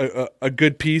a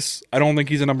good piece. I don't think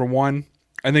he's a number 1.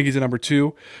 I think he's a number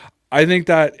 2. I think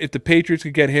that if the Patriots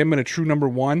could get him in a true number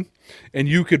 1, and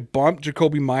you could bump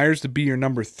Jacoby Myers to be your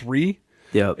number 3,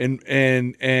 yep, and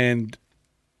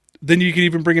then you could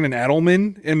even bring in an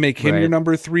Edelman and make him your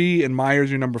number 3 and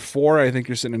Myers your number 4. I think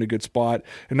you're sitting in a good spot,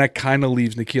 and that kind of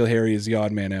leaves N'Keal Harry as the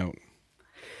odd man out.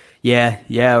 Yeah,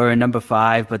 or a number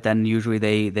 5, but then usually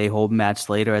they hold Matt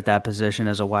Slater at that position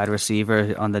as a wide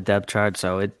receiver on the depth chart.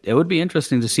 So it would be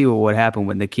interesting to see what would happen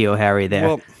with N'Keal Harry there.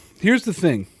 Well, here's the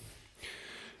thing,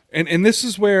 and this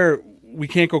is where we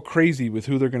can't go crazy with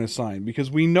who they're going to sign,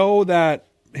 because we know that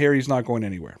Harry's not going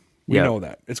anywhere. We know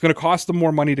that. It's going to cost them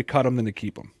more money to cut him than to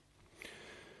keep him.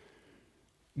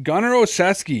 Gunnar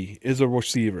Olszewski is a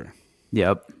receiver.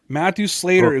 Yep. Matthew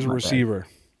Slater is a receiver.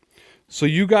 So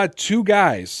you got 2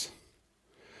 guys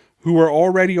who are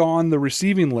already on the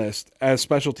receiving list as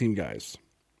special team guys.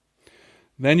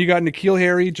 Then you got N'Keal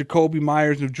Harry, Jacoby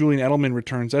Myers, and if Julian Edelman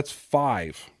returns, that's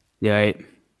 5. Yeah.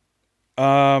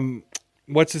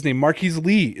 What's his name? Marquise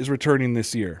Lee is returning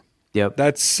this year. Yep.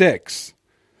 That's 6.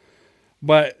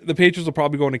 But the Patriots will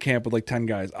probably go into camp with like 10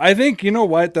 guys. I think, you know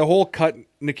what, the whole cut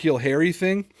N'Keal Harry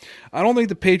thing, I don't think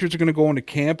the Patriots are going to go into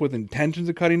camp with intentions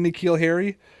of cutting N'Keal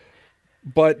Harry.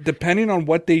 But depending on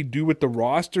what they do with the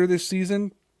roster this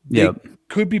season, they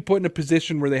could be put in a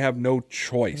position where they have no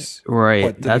choice.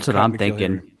 Right. That's what I'm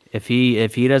thinking. Harry.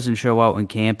 If he doesn't show out in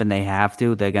camp and they have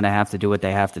to, they're going to have to do what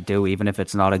they have to do, even if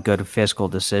it's not a good fiscal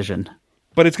decision.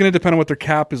 But it's going to depend on what their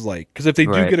cap is like. Because if they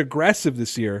do get aggressive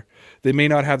this year, they may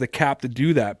not have the cap to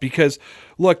do that. Because,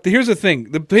 look, here's the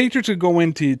thing. The Patriots could go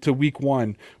into week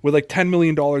 1 with like $10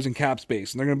 million in cap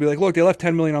space. And they're going to be like, look, they left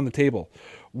 $10 million on the table.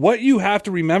 What you have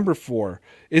to remember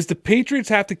is the Patriots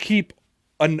have to keep,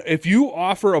 if you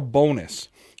offer a bonus,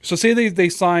 so say they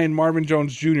sign Marvin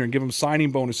Jones Jr. and give him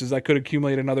signing bonuses that could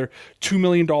accumulate another $2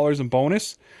 million in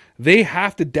bonus, they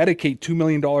have to dedicate $2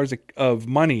 million of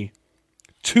money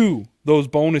to those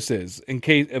bonuses in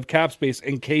case of cap space,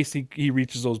 in case he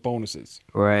reaches those bonuses.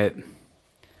 Right.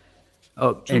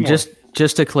 Oh, and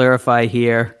just to clarify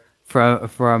here,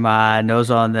 from Nose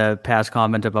on the past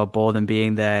comment about Bolden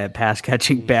being the pass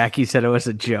catching back, he said it was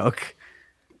a joke.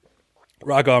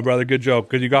 Rock on, brother. Good joke.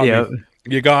 Because you got me.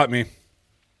 You got me.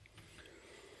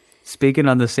 Speaking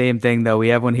on the same thing, though, we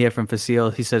have one here from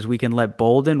Facile. He says we can let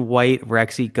Bolden, White,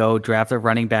 Rexy go, draft a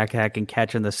running back that can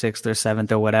catch in the 6th or 7th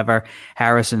or whatever.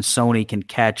 Harris and Sony can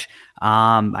catch.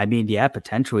 I mean, yeah,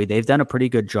 potentially. They've done a pretty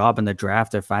good job in the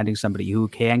draft of finding somebody who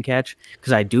can catch,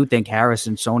 because I do think Harris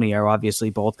and Sony are obviously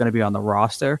both going to be on the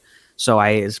roster. So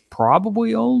it's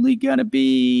probably only going to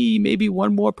be maybe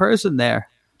one more person there.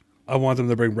 I want them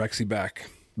to bring Rexy back.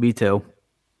 Me too.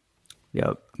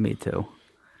 Yep, me too.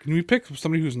 Can we pick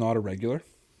somebody who's not a regular?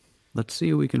 Let's see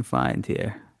who we can find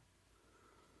here.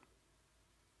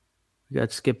 We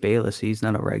got Skip Bayless. He's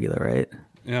not a regular, right?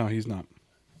 No, he's not.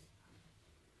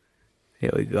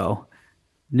 Here we go.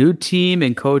 New team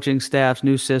and coaching staffs,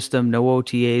 new system, no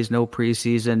OTAs, no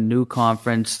preseason, new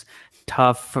conference,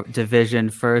 tough division,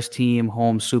 first team,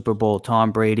 home Super Bowl,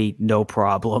 Tom Brady, no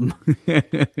problem.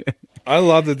 I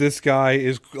love that this guy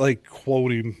is like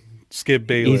quoting Skip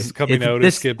Bayless coming out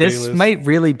as Skip Bayless. This might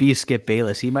really be Skip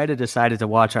Bayless. He might have decided to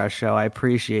watch our show. I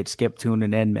appreciate Skip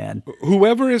tuning in, man.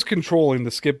 Whoever is controlling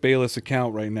the Skip Bayless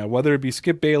account right now, whether it be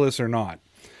Skip Bayless or not,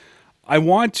 I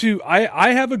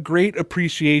have a great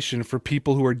appreciation for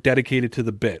people who are dedicated to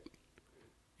the bit.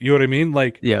 You know what I mean?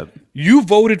 Like, yep. You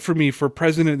voted for me for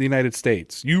president of the United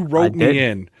States. You wrote me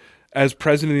in as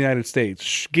president of the United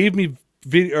States. Gave me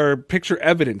picture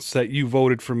evidence that you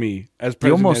voted for me as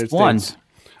president of the United States.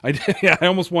 I did. Yeah, I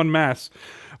almost won mass.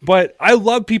 But I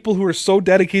love people who are so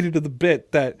dedicated to the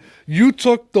bit that you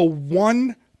took the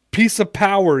one piece of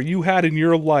power you had in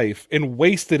your life and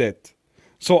wasted it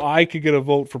so I could get a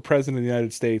vote for president of the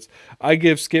United States. I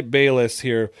give Skip Bayless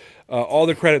here all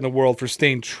the credit in the world for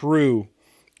staying true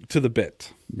to the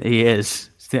bit. He is.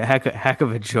 It's a heck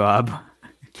of a job.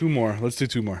 Two more. Let's do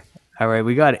two more. All right,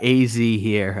 we got AZ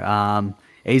here.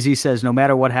 AZ says, no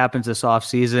matter what happens this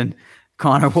offseason,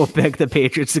 Connor will pick the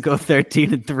Patriots to go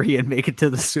 13-3 and make it to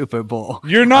the Super Bowl.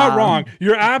 You're not wrong.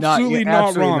 You're absolutely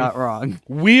not wrong.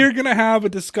 We're going to have a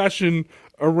discussion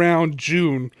around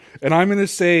June, and I'm going to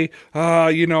say,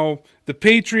 the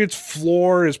Patriots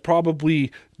floor is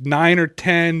probably 9 or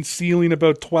 10, ceiling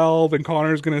about 12, and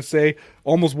Connor's going to say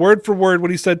almost word for word what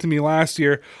he said to me last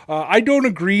year. I don't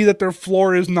agree that their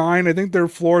floor is 9. I think their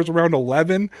floor is around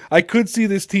 11. I could see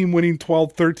this team winning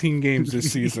 12, 13 games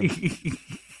this season.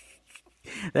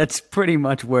 That's pretty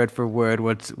much word for word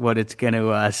what it's going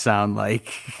to sound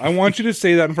like. I want you to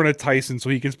say that in front of Tyson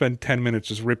so he can spend 10 minutes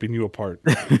just ripping you apart.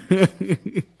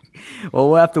 Well,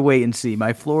 we'll have to wait and see.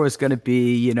 My floor is going to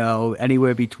be,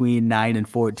 anywhere between 9 and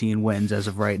 14 wins as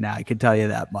of right now. I can tell you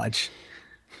that much.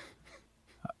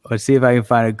 Let's see if I can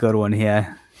find a good one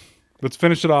here. Let's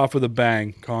finish it off with a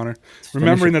bang, Connor.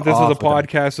 Remembering that this is a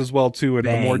podcast as well, too, and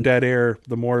the more dead air,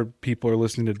 the more people are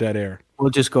listening to dead air. We'll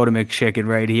just go to McChicken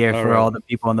right here for all the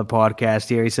people on the podcast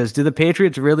here. He says, do the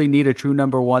Patriots really need a true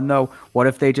number one, though? What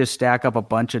if they just stack up a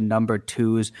bunch of number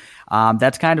twos?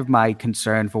 That's kind of my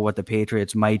concern for what the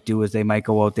Patriots might do, is they might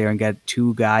go out there and get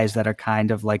two guys that are kind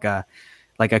of like a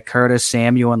Curtis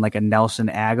Samuel and like a Nelson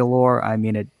Aguilar. I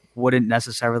mean, it wouldn't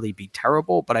necessarily be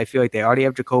terrible, but I feel like they already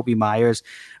have Jacoby Myers.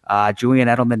 Julian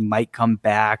Edelman might come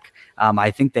back.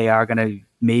 I think they are going to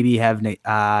maybe have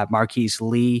Marquise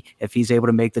Lee if he's able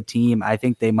to make the team. I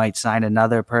think they might sign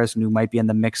another person who might be in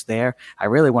the mix there. I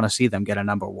really want to see them get a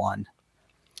number one.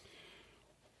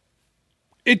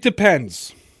 It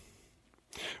depends.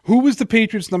 Who was the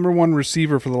Patriots' number one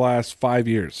receiver for the last 5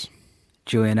 years?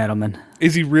 Julian Edelman.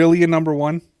 Is he really a number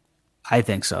one? I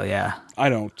think so, yeah. I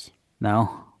don't.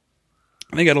 No?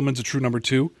 I think Edelman's a true number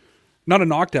two. Not a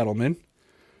knocked Edelman.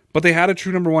 But they had a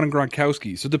true number one in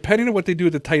Gronkowski. So depending on what they do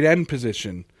at the tight end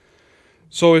position,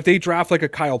 so if they draft like a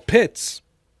Kyle Pitts,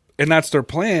 and that's their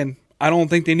plan, I don't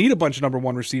think they need a bunch of number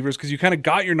one receivers because you kind of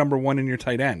got your number one in your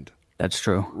tight end. That's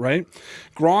true. Right?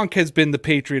 Gronk has been the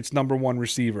Patriots' number one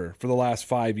receiver for the last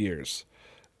 5 years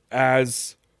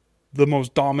as the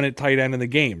most dominant tight end in the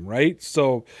game, right?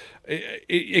 So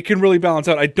it can really balance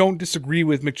out. I don't disagree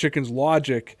with McChicken's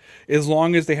logic as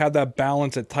long as they have that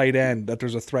balance at tight end, that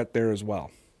there's a threat there as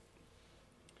well.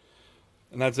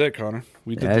 And that's it, Connor.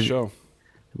 We did the show.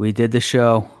 We did the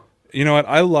show. You know what?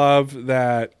 I love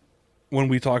that when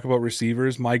we talk about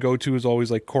receivers, my go-to is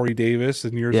always like Corey Davis,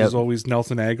 and yours is always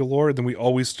Nelson Aguilar. And then we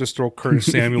always just throw Curtis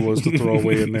Samuel as the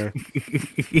throwaway in there.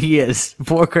 Yes.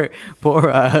 Poor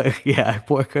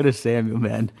Curtis Samuel,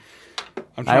 man.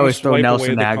 I always throw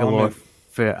Nelson Aguilar.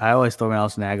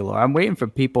 I'm waiting for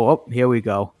people. Oh, here we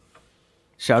go.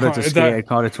 Shout out to Scared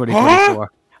Connor 2024. Huh?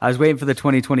 I was waiting for the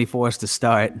 2024s to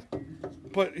start.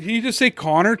 But he just say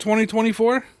Connor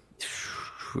 2024?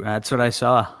 That's what I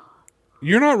saw.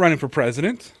 You're not running for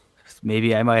president.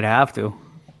 Maybe I might have to.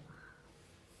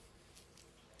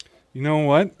 You know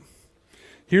what?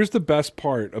 Here's the best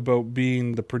part about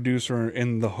being the producer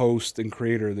and the host and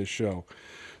creator of this show.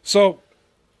 So,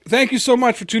 thank you so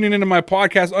much for tuning into my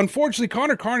podcast. Unfortunately,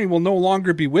 Connor Carney will no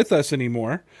longer be with us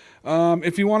anymore.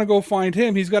 If you want to go find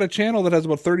him, he's got a channel that has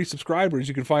about 30 subscribers.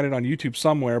 You can find it on YouTube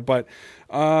somewhere, but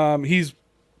he's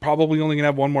probably only going to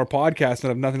have one more podcast and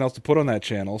have nothing else to put on that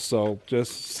channel. So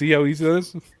just see how he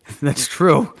does. That's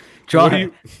true.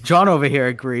 John over here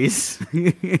agrees.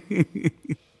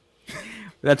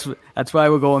 That's why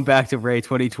we're going back to Ray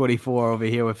 2024 over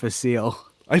here with Facile.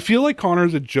 I feel like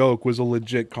Connor's a joke was a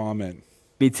legit comment.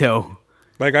 Me too.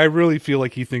 Like, I really feel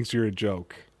like he thinks you're a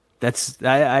joke. I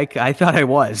thought I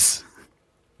was.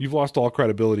 You've lost all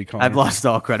credibility, Connor. I've lost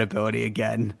all credibility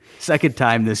again. Second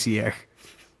time this year.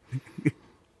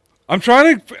 I'm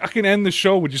trying to fucking end the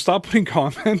show. Would you stop putting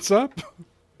comments up?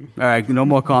 All right, no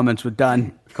more comments. We're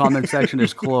done. Comment section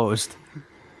is closed.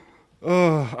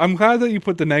 I'm glad that you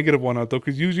put the negative one out though,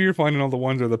 because usually you're finding all the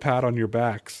ones that are the pat on your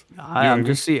backs. I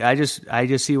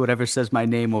just see whatever says my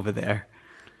name over there.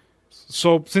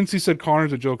 So since he said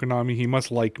Connor's a joke and not me, he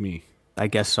must like me. I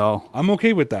guess so. I'm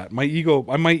okay with that. My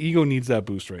ego needs that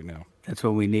boost right now. That's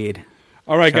what we need.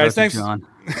 All right, Shout guys. Thanks. John.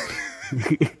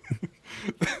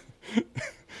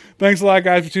 Thanks a lot,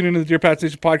 guys, for tuning into the Dear Pat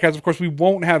Station podcast. Of course, we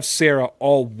won't have Sarah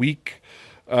all week.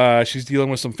 She's dealing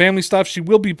with some family stuff. She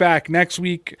will be back next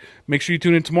week. Make sure you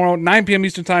tune in tomorrow, 9 p.m.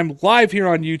 Eastern Time, live here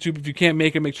on YouTube. If you can't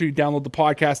make it, make sure you download the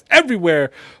podcast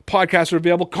everywhere podcasts are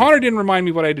available. Connor didn't remind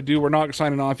me what I had to do. We're not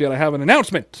signing off yet. I have an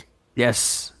announcement.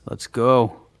 Yes, let's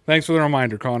go. Thanks for the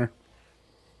reminder, Connor.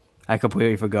 I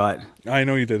completely forgot. I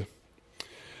know you did.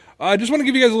 I just want to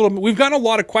give you guys a little... We've gotten a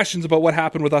lot of questions about what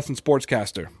happened with us in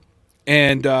Sportscaster.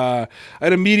 And I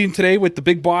had a meeting today with the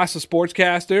big boss of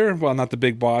Sportscaster. Well, not the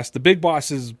big boss. The big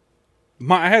boss is...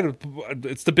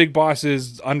 It's the big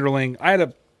boss's underling. I had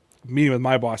a meeting with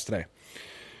my boss today.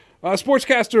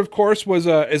 Sportscaster, of course, is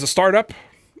a startup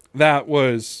that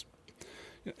was...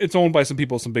 It's owned by some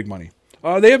people with some big money.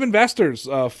 They have investors.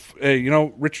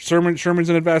 Richard Sherman's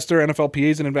an investor. NFLPA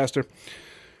is an investor.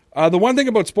 The one thing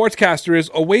about Sportscaster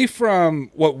is, away from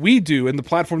what we do and the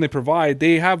platform they provide,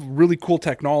 they have really cool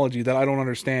technology that I don't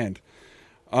understand.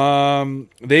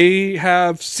 They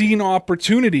have seen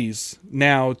opportunities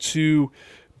now to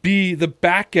be the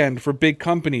back end for big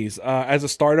companies. As a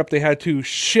startup, they had to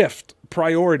shift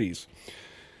priorities.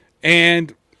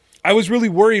 And I was really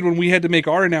worried when we had to make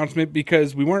our announcement,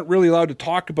 because we weren't really allowed to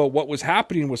talk about what was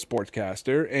happening with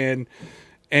Sportscaster.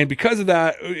 And because of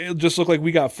that, it just looked like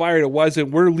we got fired. It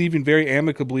wasn't. We're leaving very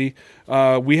amicably.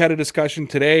 We had a discussion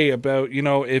today about,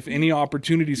 if any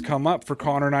opportunities come up for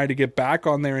Connor and I to get back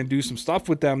on there and do some stuff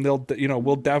with them,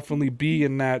 we'll definitely be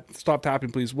in that. Stop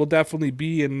tapping, please. We'll definitely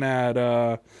be in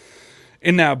that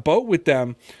boat with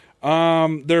them.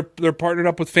 They're partnered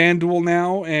up with FanDuel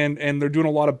now, and they're doing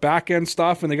a lot of back end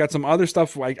stuff, and they got some other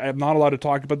stuff I'm not allowed to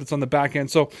talk about that's on the back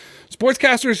end. So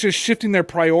Sportscaster is just shifting their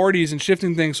priorities and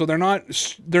shifting things. So they're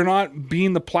not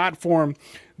being the platform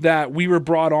that we were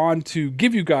brought on to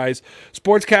give you guys.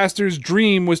 Sportscaster's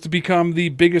dream was to become the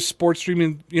biggest sports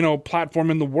streaming,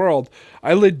 platform in the world.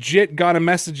 I legit got a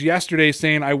message yesterday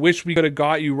saying, I wish we could have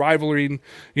got you rivaling,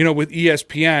 with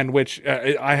ESPN, which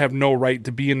I have no right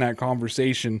to be in that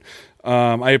conversation.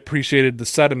 I appreciated the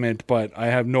sentiment, but I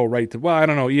have no right to, well, I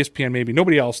don't know, ESPN maybe,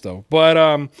 nobody else though. But,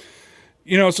 so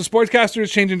Sportscaster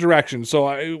is changing direction.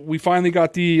 So we finally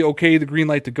got the green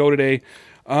light to go today.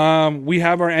 We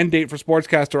have our end date for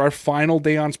Sportscaster. Our final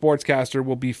day on Sportscaster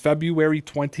will be February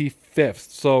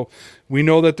 25th. So we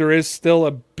know that there is still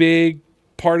a big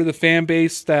part of the fan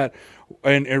base and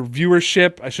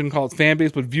viewership, I shouldn't call it fan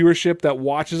base, but viewership that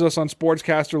watches us on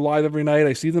Sportscaster live every night.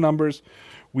 I see the numbers.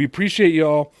 We appreciate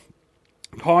y'all.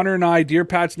 Connor and I, Dear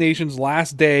Pats Nation's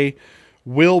last day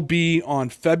will be on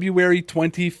February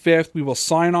 25th. We will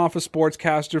sign off a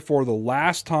Sportscaster for the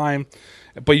last time.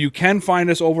 But you can find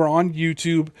us over on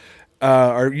YouTube.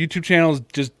 Our YouTube channel is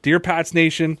just Dear Pats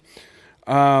Nation.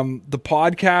 The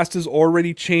podcast is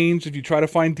already changed. If you try to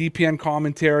find DPN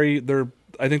commentary,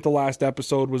 I think the last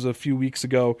episode was a few weeks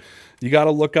ago. You got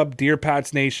to look up Dear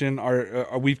Pats Nation.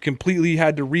 We've completely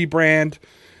had to rebrand.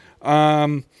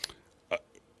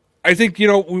 I think,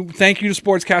 thank you to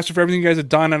Sportscaster for everything you guys have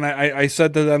done. And I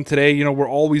said to them today, we're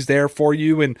always there for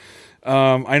you. And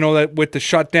I know that with the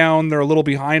shutdown, they're a little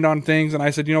behind on things. And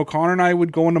I said, Connor and I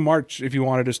would go into March if you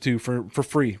wanted us to for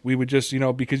free. We would just,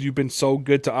 because you've been so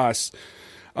good to us.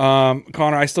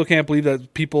 Connor, I still can't believe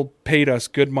that people paid us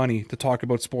good money to talk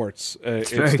about sports. It's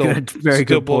very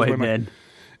good point, man.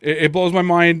 It blows my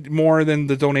mind more than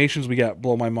the donations we get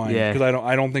blow my mind, because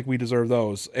I don't think we deserve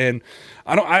those. And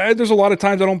there's a lot of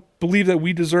times I don't believe that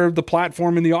we deserve the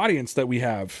platform and the audience that we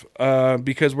have,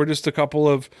 because we're just a couple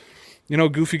of,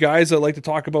 goofy guys that like to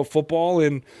talk about football,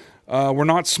 and we're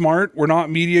not smart. We're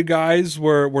not media guys.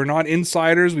 We're not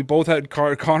insiders. We both had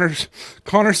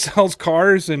Connor sells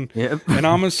cars, and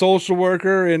I'm a social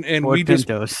worker, and Ford we just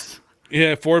Pintos.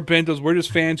 Yeah, Ford Pintos. We're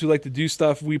just fans who like to do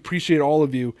stuff. We appreciate all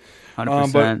of you.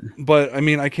 100%. But I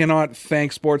mean, I cannot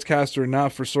thank Sportscaster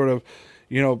enough for sort of,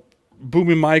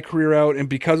 booming my career out. And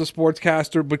because of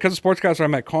Sportscaster, I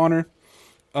met Connor.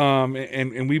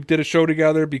 And we did a show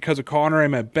together. Because of Connor, I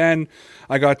met Ben.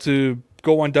 I got to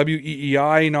go on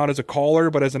WEEI, not as a caller,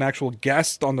 but as an actual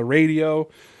guest on the radio.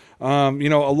 A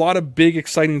lot of big,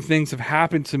 exciting things have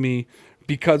happened to me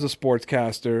because of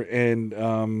Sportscaster, and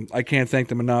I can't thank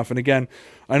them enough. And again,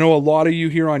 I know a lot of you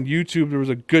here on YouTube, there was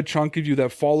a good chunk of you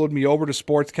that followed me over to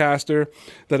Sportscaster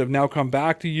that have now come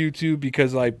back to YouTube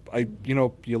because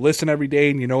you listen every day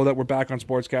and you know that we're back on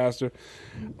Sportscaster.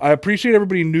 I appreciate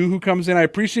everybody new who comes in. I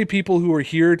appreciate people who are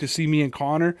here to see me and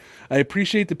Connor. I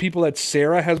appreciate the people that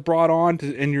Sarah has brought on,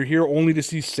 and you're here only to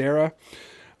see Sarah.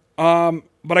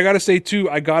 But I got to say, too,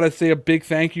 a big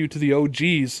thank you to the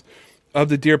OGs of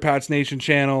the Dear Pats Nation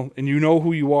channel, and you know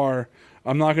who you are.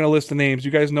 I'm not going to list the names.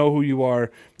 You guys know who you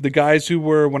are. The guys who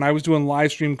were, when I was doing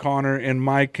live stream, Connor, and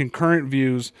my concurrent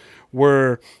views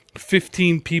were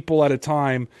 15 people at a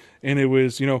time, and it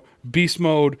was, Beast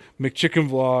Mode, McChicken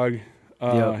Vlog,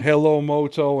 Hello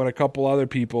Moto, and a couple other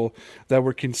people that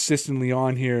were consistently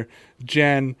on here.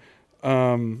 Jen,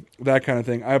 that kind of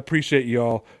thing. I appreciate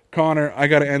y'all. Connor, I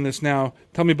got to end this now.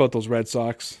 Tell me about those Red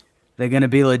Sox. They're going to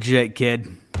be legit,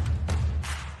 kid.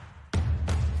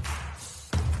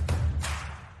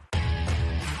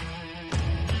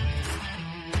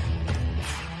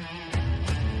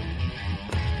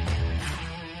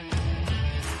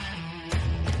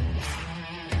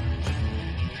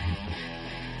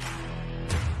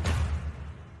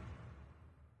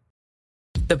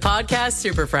 The Podcast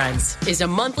Super Friends is a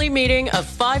monthly meeting of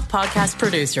 5 podcast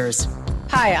producers.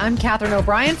 Hi, I'm Katherine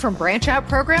O'Brien from Branch Out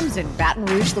Programs in Baton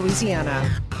Rouge,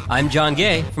 Louisiana. I'm John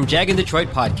Gay from Jag and Detroit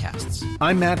Podcasts.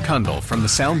 I'm Matt Kundle from the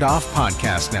Sound Off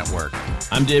Podcast Network.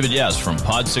 I'm David Yaz from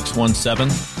Pod 617,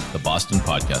 the Boston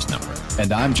Podcast Network.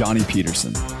 And I'm Johnny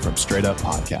Peterson from Straight Up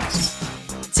Podcasts.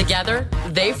 Together,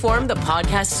 they form the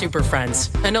Podcast Super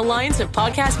Friends, an alliance of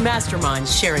podcast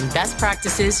masterminds sharing best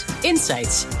practices,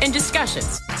 insights, and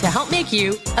discussions to help make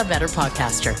you a better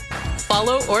podcaster.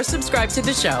 Follow or subscribe to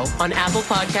the show on Apple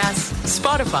Podcasts,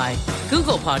 Spotify,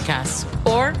 Google Podcasts,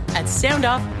 or at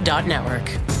soundoff.network.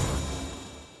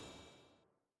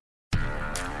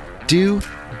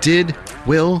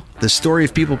 Will, the Story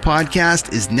of People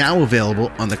podcast is now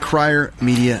available on the Crier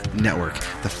Media Network.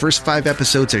 The first 5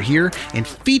 episodes are here and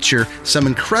feature some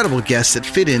incredible guests that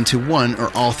fit into one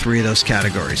or all 3 of those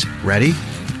categories. Ready?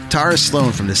 Tara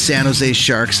Sloan from the San Jose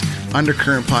Sharks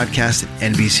Undercurrent podcast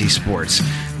at NBC Sports.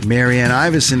 Marianne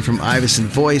Iveson from Iveson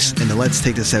Voice and the Let's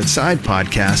Take This Outside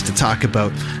podcast to talk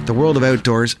about the world of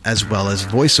outdoors as well as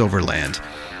voiceover land.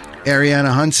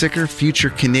 Ariana Hunsicker,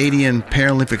 future Canadian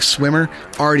Paralympic swimmer,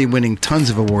 already winning tons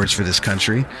of awards for this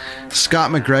country. Scott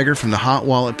McGregor from the Hot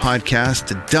Wallet podcast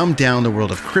to dumb down the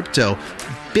world of crypto,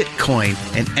 Bitcoin,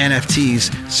 and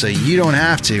NFTs so you don't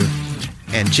have to.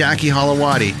 And Jackie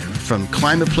Holowati from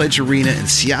Climate Pledge Arena in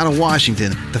Seattle,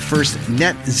 Washington, the first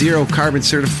net zero carbon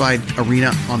certified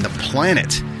arena on the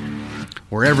planet.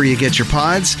 Wherever you get your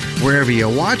pods, wherever you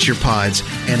watch your pods,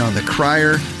 and on the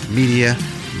Crier Media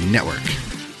Network.